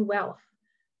gain wealth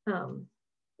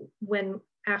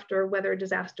after weather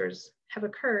disasters have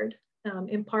occurred,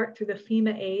 in part through the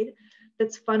FEMA aid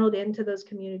that's funneled into those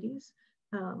communities.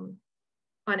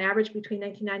 On average, between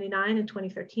 1999 and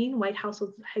 2013, white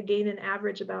households had gained an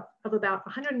average of about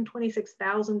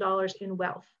 $126,000 in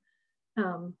wealth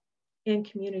in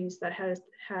communities that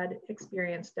had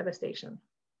experienced devastation.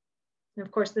 And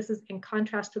of course, this is in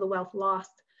contrast to the wealth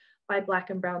lost by Black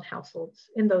and brown households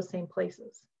in those same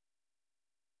places.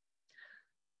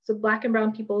 So Black and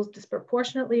brown peoples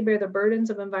disproportionately bear the burdens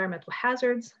of environmental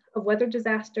hazards, of weather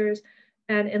disasters,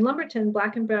 and in Lumberton,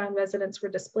 Black and brown residents were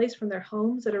displaced from their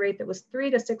homes at a rate that was 3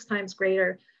 to 6 times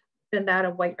greater than that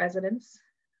of white residents.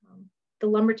 The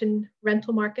Lumberton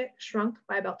rental market shrunk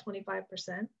by about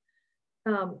 25%.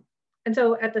 And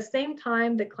so at the same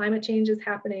time that climate change is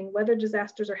happening, weather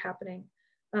disasters are happening,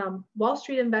 Wall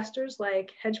Street investors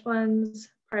like hedge funds,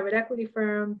 private equity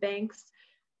firm, banks,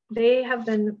 they have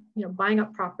been buying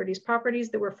up properties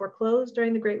that were foreclosed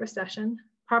during the Great Recession,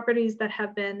 properties that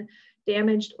have been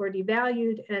damaged or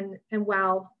devalued. And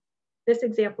while this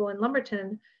example in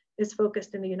Lumberton is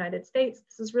focused in the United States,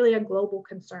 this is really a global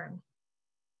concern.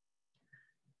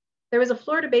 There was a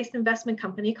Florida-based investment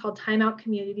company called Time Out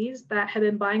Communities that had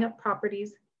been buying up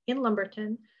properties in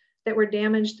Lumberton that were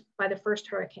damaged by the first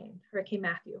hurricane, Hurricane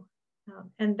Matthew.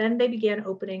 And then they began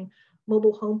opening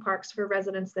mobile home parks for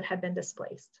residents that had been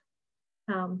displaced.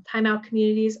 Time Out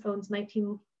Communities owns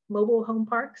 19 mobile home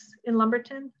parks in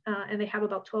Lumberton, and they have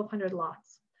about 1,200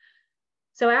 lots.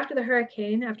 So after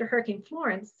Hurricane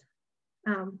Florence,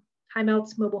 Time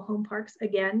Out's mobile home parks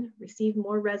again received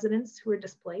more residents who were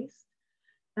displaced.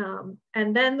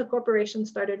 And then the corporation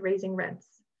started raising rents.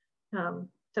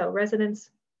 So residents,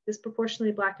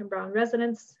 disproportionately Black and brown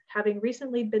residents, having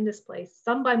recently been displaced,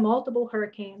 some by multiple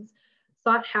hurricanes,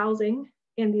 sought housing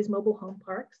in these mobile home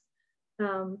parks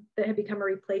that had become a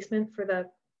replacement for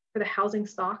the housing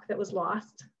stock that was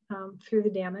lost through the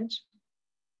damage.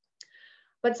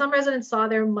 But some residents saw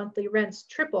their monthly rents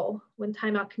triple when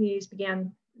Time Out Communities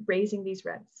began raising these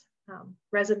rents.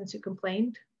 Residents who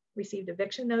complained received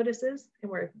eviction notices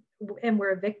and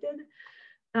were evicted.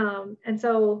 And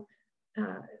so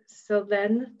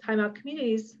then Time Out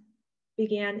Communities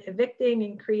began evicting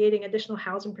and creating additional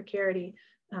housing precarity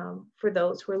for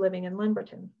those who are living in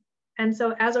Lumberton. And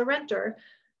so as a renter,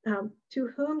 to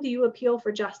whom do you appeal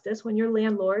for justice when your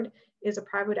landlord is a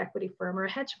private equity firm or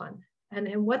a hedge fund?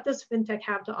 And what does fintech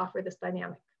have to offer this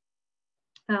dynamic?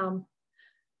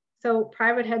 So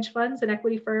private hedge funds and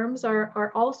equity firms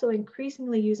are also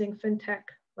increasingly using fintech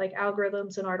like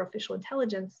algorithms and artificial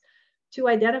intelligence to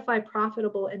identify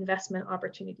profitable investment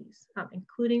opportunities,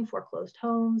 including foreclosed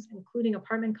homes, including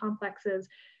apartment complexes,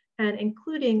 and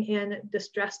including in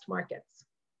distressed markets.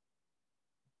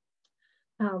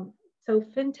 So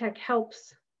fintech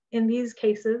helps, in these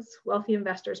cases, wealthy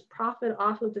investors profit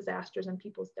off of disasters and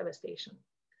people's devastation.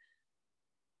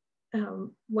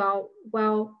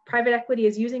 While private equity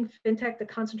is using fintech to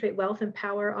concentrate wealth and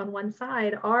power on one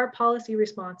side, our policy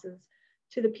responses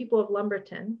to the people of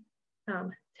Lumberton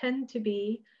tend to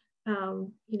be,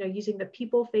 using the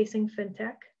people-facing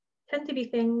fintech, tend to be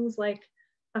things like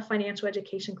a financial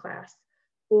education class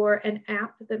or an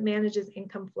app that manages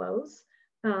income flows,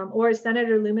 or as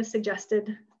Senator Loomis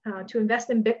suggested, to invest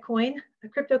in Bitcoin, a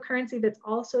cryptocurrency that's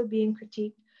also being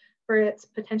critiqued for its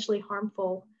potentially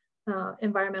harmful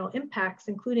environmental impacts,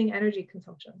 including energy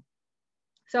consumption.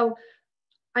 So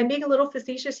I'm being a little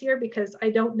facetious here because I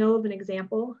don't know of an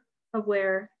example of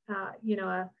where,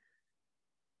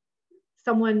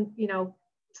 someone,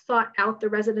 sought out the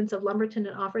residents of Lumberton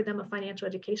and offered them a financial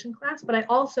education class, but I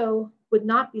also would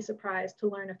not be surprised to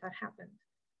learn if that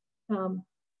happened.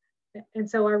 And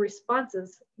so our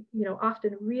responses,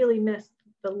 often really miss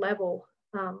the level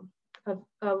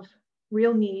of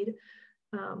real need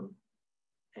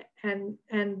and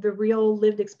the real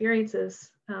lived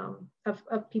experiences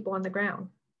of people on the ground.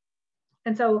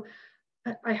 And so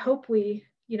I hope we,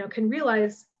 can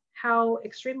realize how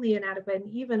extremely inadequate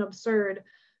and even absurd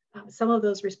some of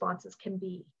those responses can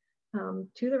be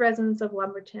to the residents of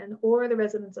Lumberton or the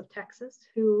residents of Texas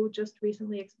who just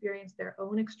recently experienced their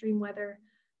own extreme weather,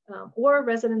 or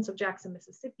residents of Jackson,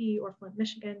 Mississippi or Flint,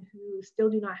 Michigan, who still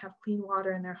do not have clean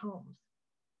water in their homes.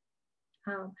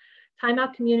 Time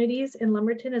Out Communities in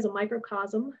Lumberton is a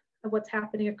microcosm of what's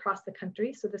happening across the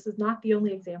country. So this is not the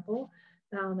only example.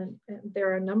 And there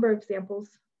are a number of examples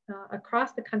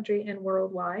across the country and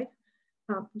worldwide.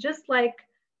 Just like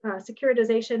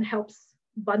securitization helps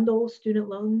bundle student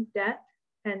loan debt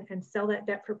and sell that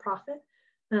debt for profit,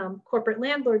 corporate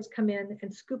landlords come in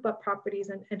and scoop up properties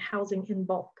and housing in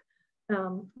bulk.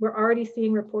 We're already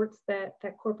seeing reports that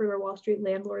corporate or Wall Street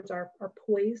landlords are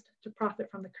poised to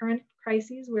profit from the current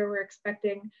crises where we're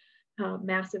expecting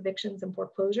mass evictions and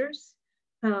foreclosures.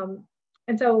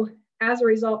 And so as a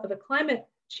result of a climate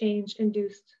change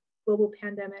induced global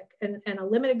pandemic and a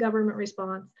limited government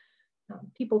response,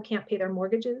 people can't pay their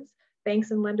mortgages.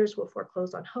 Banks and lenders will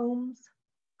foreclose on homes.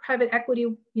 private equity,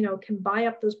 can buy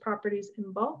up those properties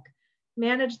in bulk,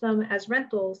 manage them as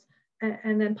rentals,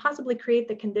 and then possibly create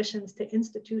the conditions to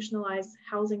institutionalize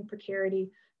housing precarity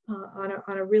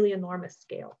on a really enormous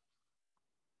scale.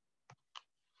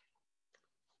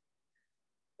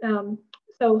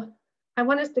 So I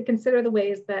want us to consider the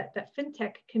ways that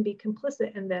fintech can be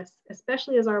complicit in this,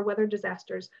 especially as our weather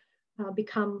disasters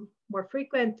become more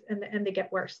frequent and they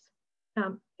get worse.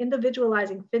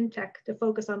 Individualizing fintech to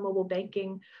focus on mobile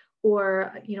banking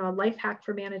or a life hack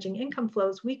for managing income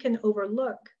flows, we can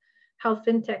overlook how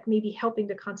fintech may be helping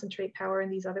to concentrate power in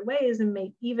these other ways and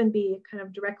may even be kind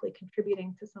of directly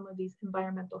contributing to some of these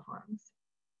environmental harms.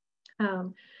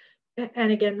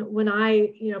 And again, when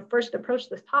I first approached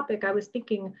this topic, I was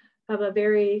thinking of a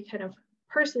very kind of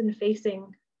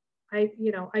person-facing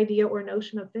idea or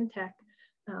notion of fintech,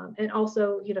 and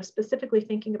also specifically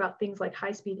thinking about things like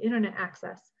high-speed internet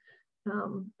access.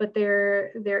 But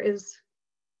there is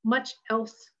much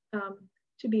else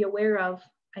to be aware of,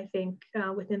 I think,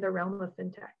 within the realm of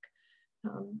fintech.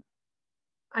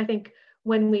 I think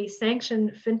when we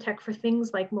sanction fintech for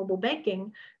things like mobile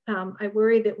banking, I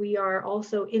worry that we are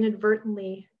also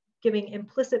inadvertently giving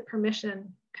implicit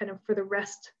permission kind of for the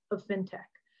rest of fintech.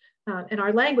 In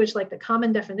our language, like the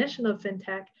common definition of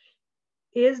fintech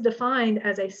is defined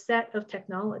as a set of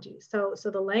technologies. So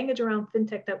the language around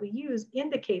fintech that we use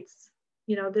indicates,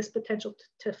 this potential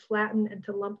to flatten and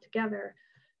to lump together.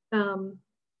 And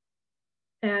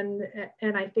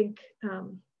I think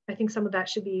some of that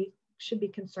should be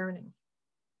concerning.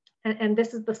 And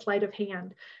this is the sleight of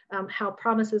hand, how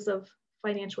promises of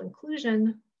financial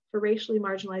inclusion for racially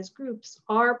marginalized groups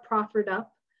are proffered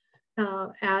up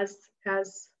as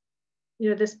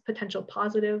this potential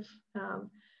positive,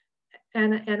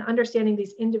 and understanding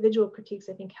these individual critiques,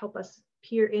 I think, help us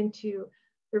peer into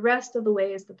the rest of the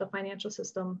ways that the financial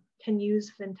system can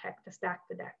use fintech to stack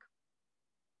the deck.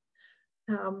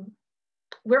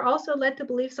 We're also led to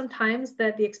believe sometimes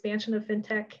that the expansion of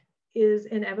fintech is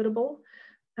inevitable,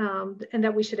 and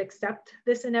that we should accept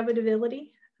this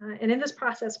inevitability. And in this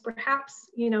process, perhaps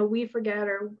we forget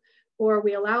or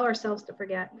we allow ourselves to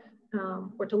forget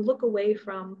or to look away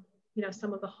from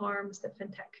some of the harms that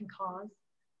fintech can cause.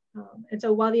 And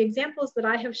so while the examples that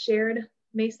I have shared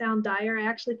may sound dire, I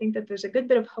actually think that there's a good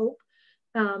bit of hope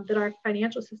that our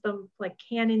financial system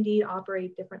can indeed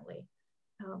operate differently.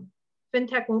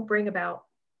 Fintech won't bring about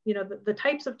the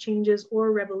types of changes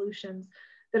or revolutions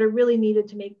that are really needed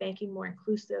to make banking more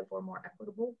inclusive or more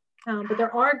equitable. But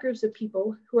there are groups of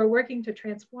people who are working to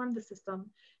transform the system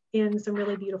in some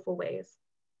really beautiful ways.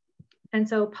 And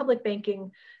so public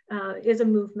banking is a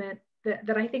movement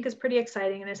that I think is pretty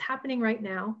exciting and is happening right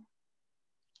now.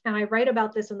 And I write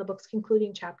about this in the book's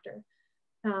concluding chapter.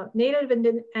 Native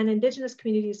and Indigenous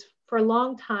communities for a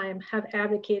long time have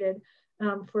advocated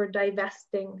for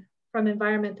divesting from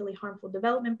environmentally harmful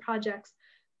development projects,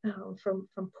 from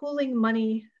pooling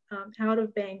money out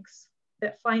of banks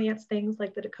that finance things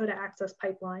like the Dakota Access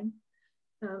Pipeline,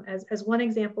 as one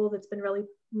example that's been really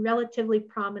relatively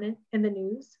prominent in the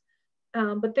news.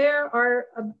 But there are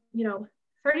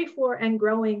 34 and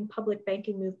growing public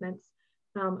banking movements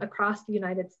across the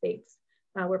United States,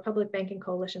 where public banking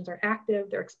coalitions are active,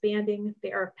 they're expanding,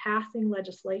 they are passing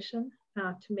legislation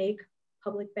to make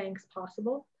public banks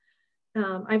possible.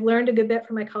 I've learned a good bit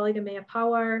from my colleague Amaya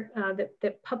Pawar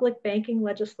that public banking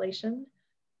legislation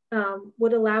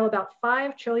would allow about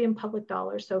 5 trillion public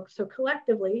dollars. So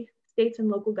collectively, states and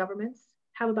local governments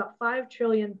have about 5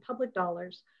 trillion public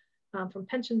dollars from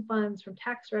pension funds, from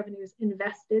tax revenues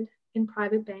invested in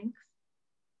private banks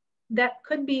that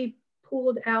could be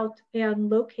pooled out and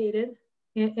located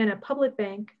in a public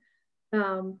bank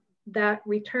that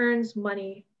returns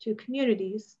money to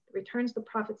communities, returns the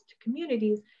profits to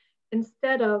communities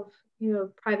instead of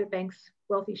private banks'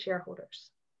 wealthy shareholders.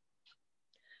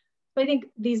 So I think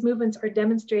these movements are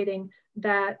demonstrating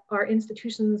that our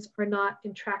institutions are not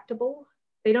intractable.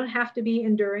 They don't have to be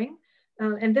enduring.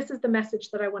 And this is the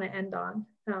message that I want to end on,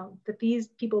 that these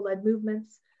people-led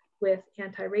movements with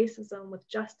anti-racism, with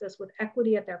justice, with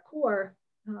equity at their core,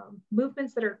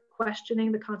 movements that are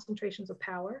questioning the concentrations of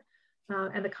power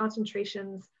and the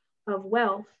concentrations of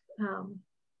wealth,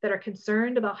 that are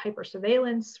concerned about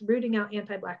hypersurveillance, rooting out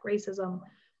anti-Black racism,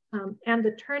 and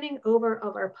the turning over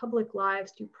of our public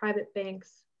lives to private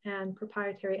banks and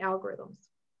proprietary algorithms.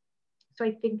 So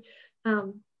I think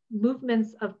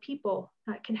movements of people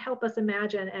can help us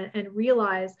imagine and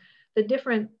realize the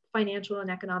different financial and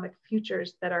economic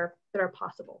futures that are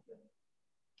possible.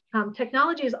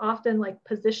 Technology is often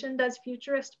positioned as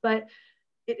futurist, but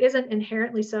it isn't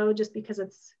inherently so, just because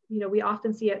it's, we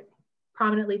often see it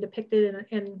prominently depicted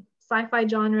in sci-fi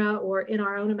genre or in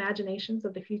our own imaginations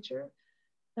of the future.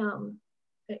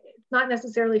 It's not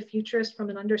necessarily futurist from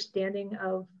an understanding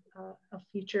of a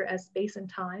future as space and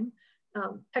time.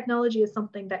 Technology is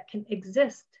something that can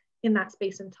exist in that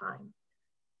space and time.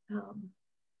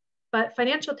 But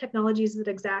financial technologies that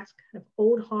exact kind of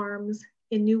old harms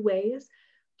in new ways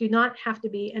do not have to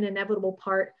be an inevitable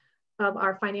part of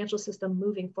our financial system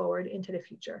moving forward into the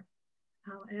future.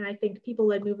 And I think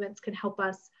people-led movements can help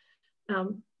us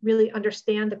really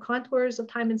understand the contours of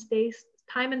time and space,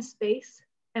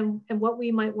 and what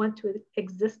we might want to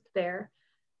exist there,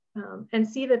 and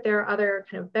see that there are other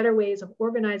kind of better ways of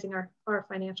organizing our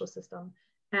financial system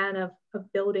and of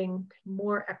building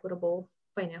more equitable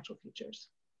financial futures.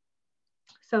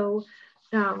 So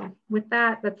with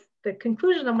that, that's the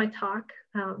conclusion of my talk.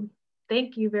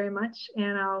 Thank you very much,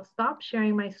 and I'll stop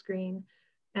sharing my screen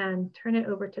and turn it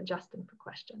over to Justin for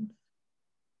questions.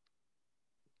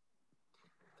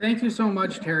 Thank you so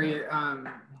much, Terri.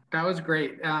 That was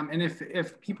great. And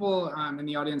if people in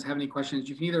the audience have any questions,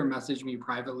 you can either message me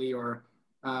privately, or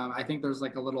I think there's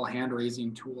like a little hand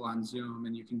raising tool on Zoom,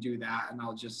 and you can do that, and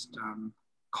I'll just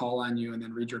call on you and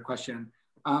then read your question.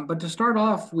 But to start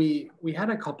off, we had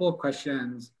a couple of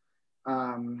questions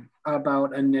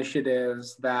about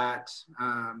initiatives that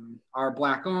are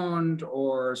Black owned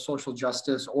or social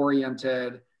justice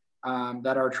oriented,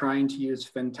 that are trying to use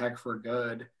fintech for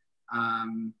good.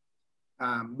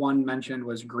 One mentioned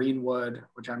was Greenwood,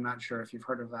 which I'm not sure if you've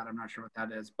heard of that. I'm not sure what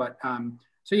that is, but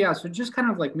so yeah, so just kind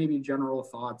of like maybe general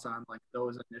thoughts on like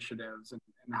those initiatives and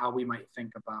how we might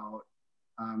think about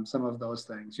some of those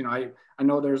things. You know, I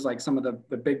know there's like some of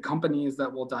the big companies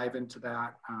that will dive into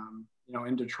that. You know,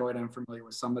 in Detroit, I'm familiar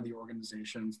with some of the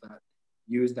organizations that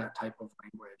use that type of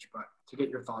language, but to get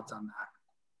your thoughts on that.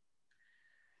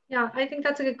 Yeah, I think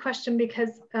that's a good question,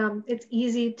 because it's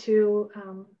easy to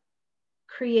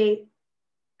create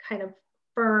kind of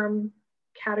firm,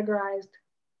 categorized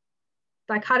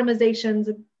dichotomizations,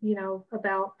 you know,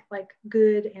 about like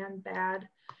good and bad.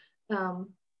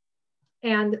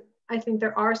 And I think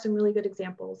there are some really good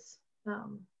examples.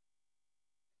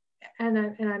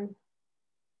 And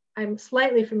I'm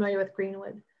slightly familiar with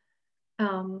Greenwood,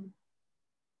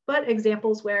 but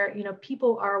examples where, you know,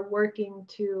 people are working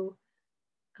to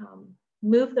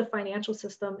move the financial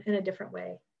system in a different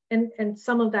way. And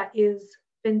some of that is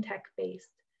fintech based.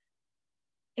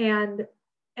 And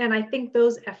I think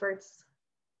those efforts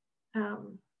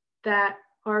that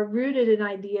are rooted in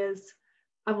ideas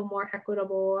of a more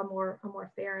equitable, a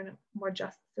more fair and a more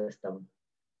just system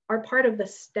are part of the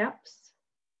steps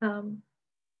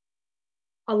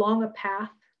along a path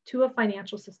to a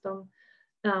financial system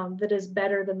that is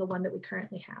better than the one that we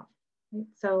currently have. Right?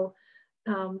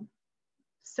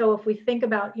 So if we think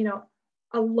about, you know,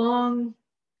 a long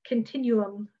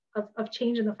continuum of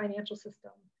change in the financial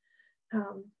system,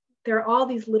 there are all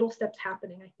these little steps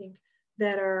happening, I think,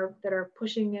 that are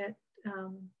pushing it,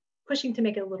 pushing to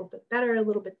make it a little bit better, a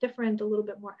little bit different, a little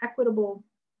bit more equitable.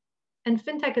 And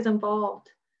fintech is involved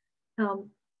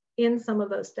in some of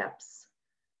those steps.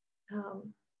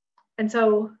 And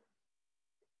so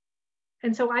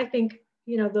I think,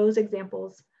 you know, those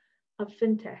examples of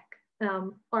fintech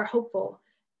are hopeful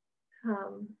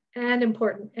and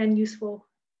important and useful,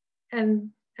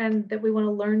 and that we want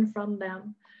to learn from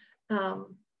them,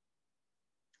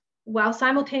 while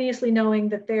simultaneously knowing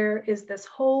that there is this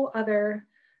whole other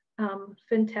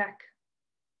fintech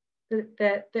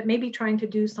that may be trying to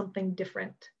do something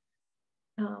different.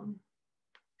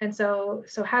 And so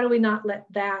how do we not let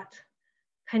that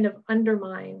kind of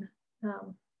undermine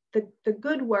the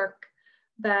good work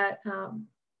that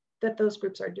those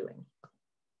groups are doing?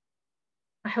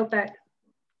 I hope that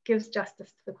gives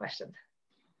justice to the question.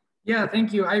 Yeah,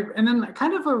 thank you. And then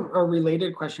kind of a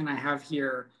related question I have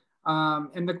here,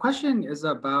 and the question is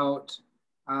about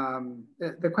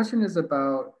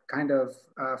kind of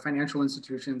financial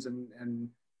institutions and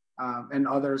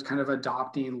others kind of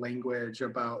adopting language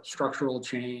about structural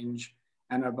change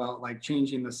and about like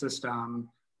changing the system,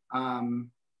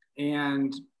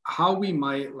 and how we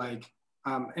might like,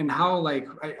 and how like,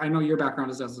 I know your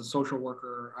background is as a social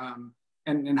worker,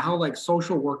 and how like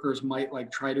social workers might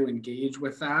like try to engage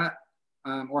with that,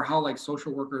 or how like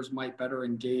social workers might better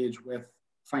engage with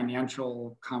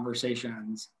financial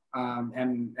conversations,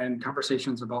 and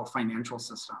conversations about financial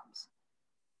systems.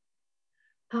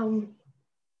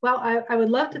 Well, I would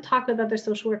love to talk with other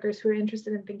social workers who are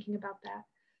interested in thinking about that.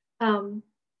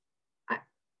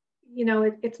 You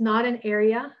know, it's not an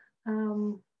area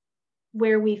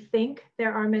where we think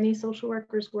there are many social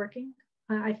workers working.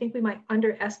 I think we might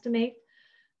underestimate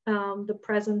the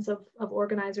presence of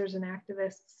organizers and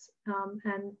activists,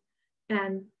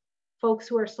 and folks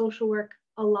who are social work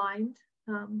aligned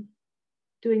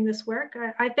doing this work.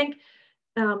 I think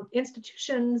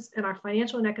institutions and our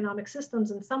financial and economic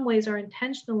systems in some ways are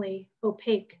intentionally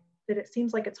opaque, that it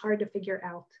seems like it's hard to figure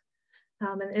out.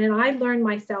 And I learn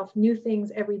myself new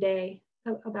things every day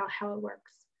about how it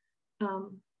works.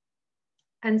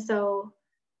 And so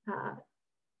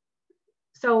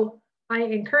I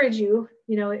encourage you,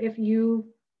 if you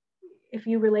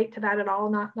relate to that at all,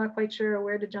 not quite sure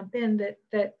where to jump in,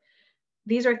 that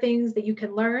these are things that you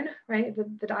can learn, right?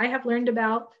 That I have learned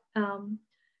about,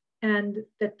 and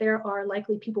that there are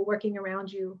likely people working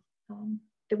around you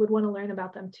that would want to learn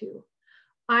about them too.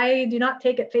 I do not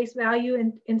take at face value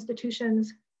in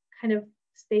institutions kind of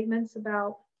statements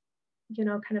about,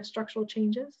 kind of structural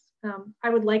changes. I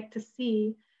would like to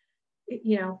see,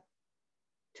 the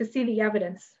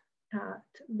evidence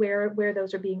where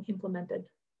those are being implemented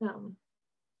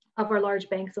of our large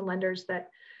banks and lenders that,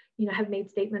 have made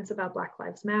statements about Black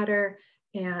Lives Matter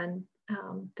and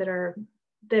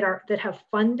that have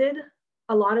funded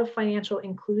a lot of financial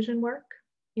inclusion work,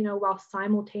 while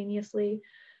simultaneously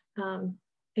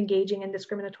engaging in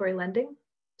discriminatory lending.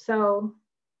 So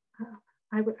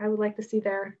I would like to see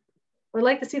their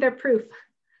proof.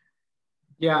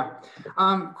 Yeah,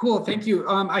 cool. Thank you.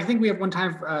 I think we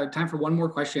have time for one more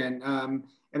question, and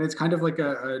it's kind of like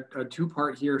a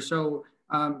two-part here. So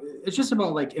it's just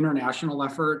about like international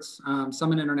efforts,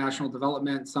 some in international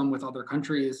development, some with other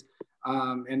countries,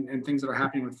 and things that are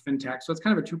happening with fintech. So it's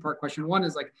kind of a two-part question. One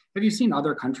is like, have you seen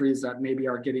other countries that maybe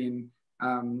are getting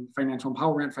financial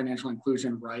empowerment, financial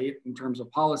inclusion right in terms of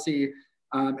policy?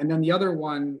 And then the other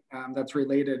one that's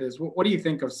related is, what do you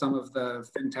think of some of the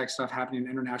fintech stuff happening in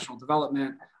international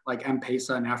development, like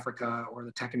M-Pesa in Africa or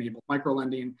the tech-enabled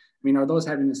microlending? I mean, are those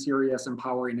having a serious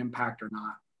empowering impact or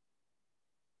not?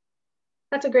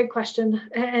 That's a great question.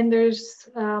 And there's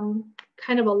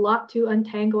kind of a lot to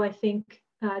untangle, I think,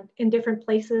 in different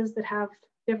places that have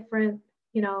different,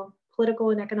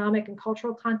 political and economic and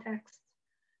cultural contexts.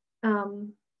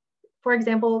 For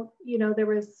example, there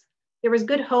was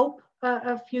good hope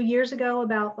a few years ago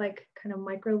about like kind of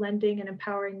micro lending and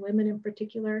empowering women in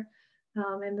particular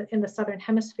in the Southern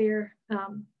Hemisphere.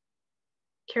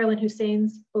 Carolyn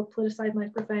Hussein's book Politicized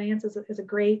Microfinance is a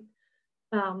great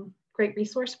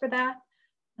resource for that.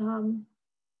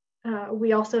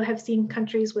 We also have seen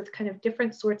countries with kind of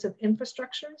different sorts of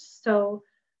infrastructures. So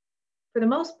for the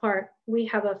most part, we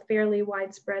have a fairly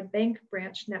widespread bank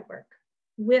branch network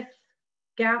with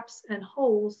gaps and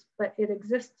holes, but it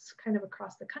exists kind of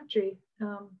across the country,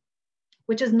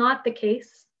 which is not the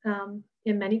case in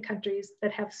many countries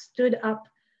that have stood up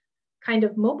kind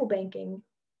of mobile banking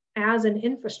as an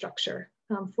infrastructure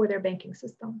for their banking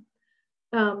system.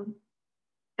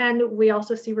 And we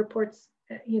also see reports,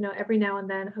 every now and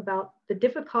then about the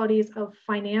difficulties of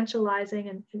financializing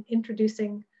and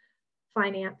introducing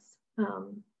finance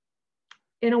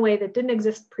in a way that didn't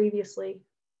exist previously,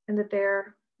 and that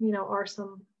there, are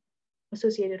some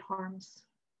associated harms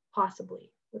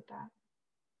possibly with that.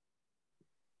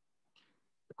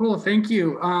 Cool, thank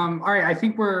you. All right, I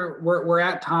think we're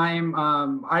at time.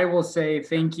 I will say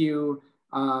thank you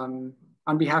on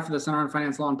behalf of the Center on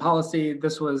Finance, Law, and Policy.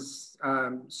 This was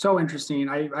so interesting.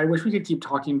 I wish we could keep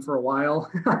talking for a while.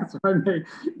 So I may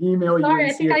email you. Sorry,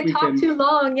 I think I talked too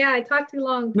long. Yeah, I talked too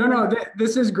long. No,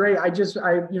 this is great. I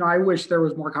wish there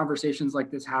was more conversations like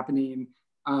this happening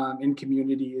in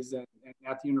communities and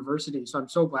at the university. So I'm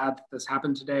so glad that this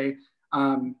happened today.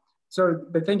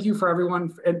 But thank you for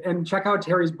everyone, and check out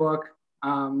Terri's book.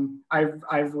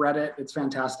 I've read it. It's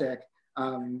fantastic.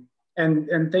 And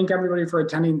thank everybody for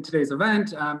attending today's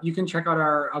event. You can check out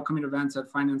our upcoming events at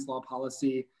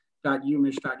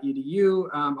financelawpolicy.umich.edu.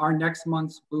 Our next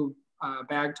month's Blue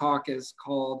Bag Talk is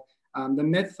called The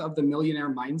Myth of the Millionaire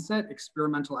Mindset,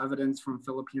 Experimental Evidence from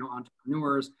Filipino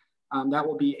Entrepreneurs. That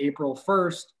will be April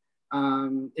 1st.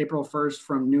 April 1st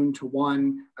from noon to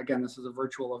 1. Again, this is a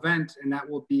virtual event, and that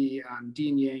will be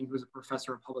Dean Yang, who's a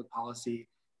professor of public policy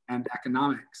and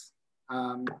economics.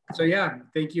 So yeah,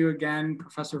 thank you again,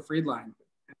 Professor Friedline.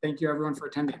 Thank you everyone for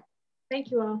attending.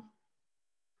 Thank you all.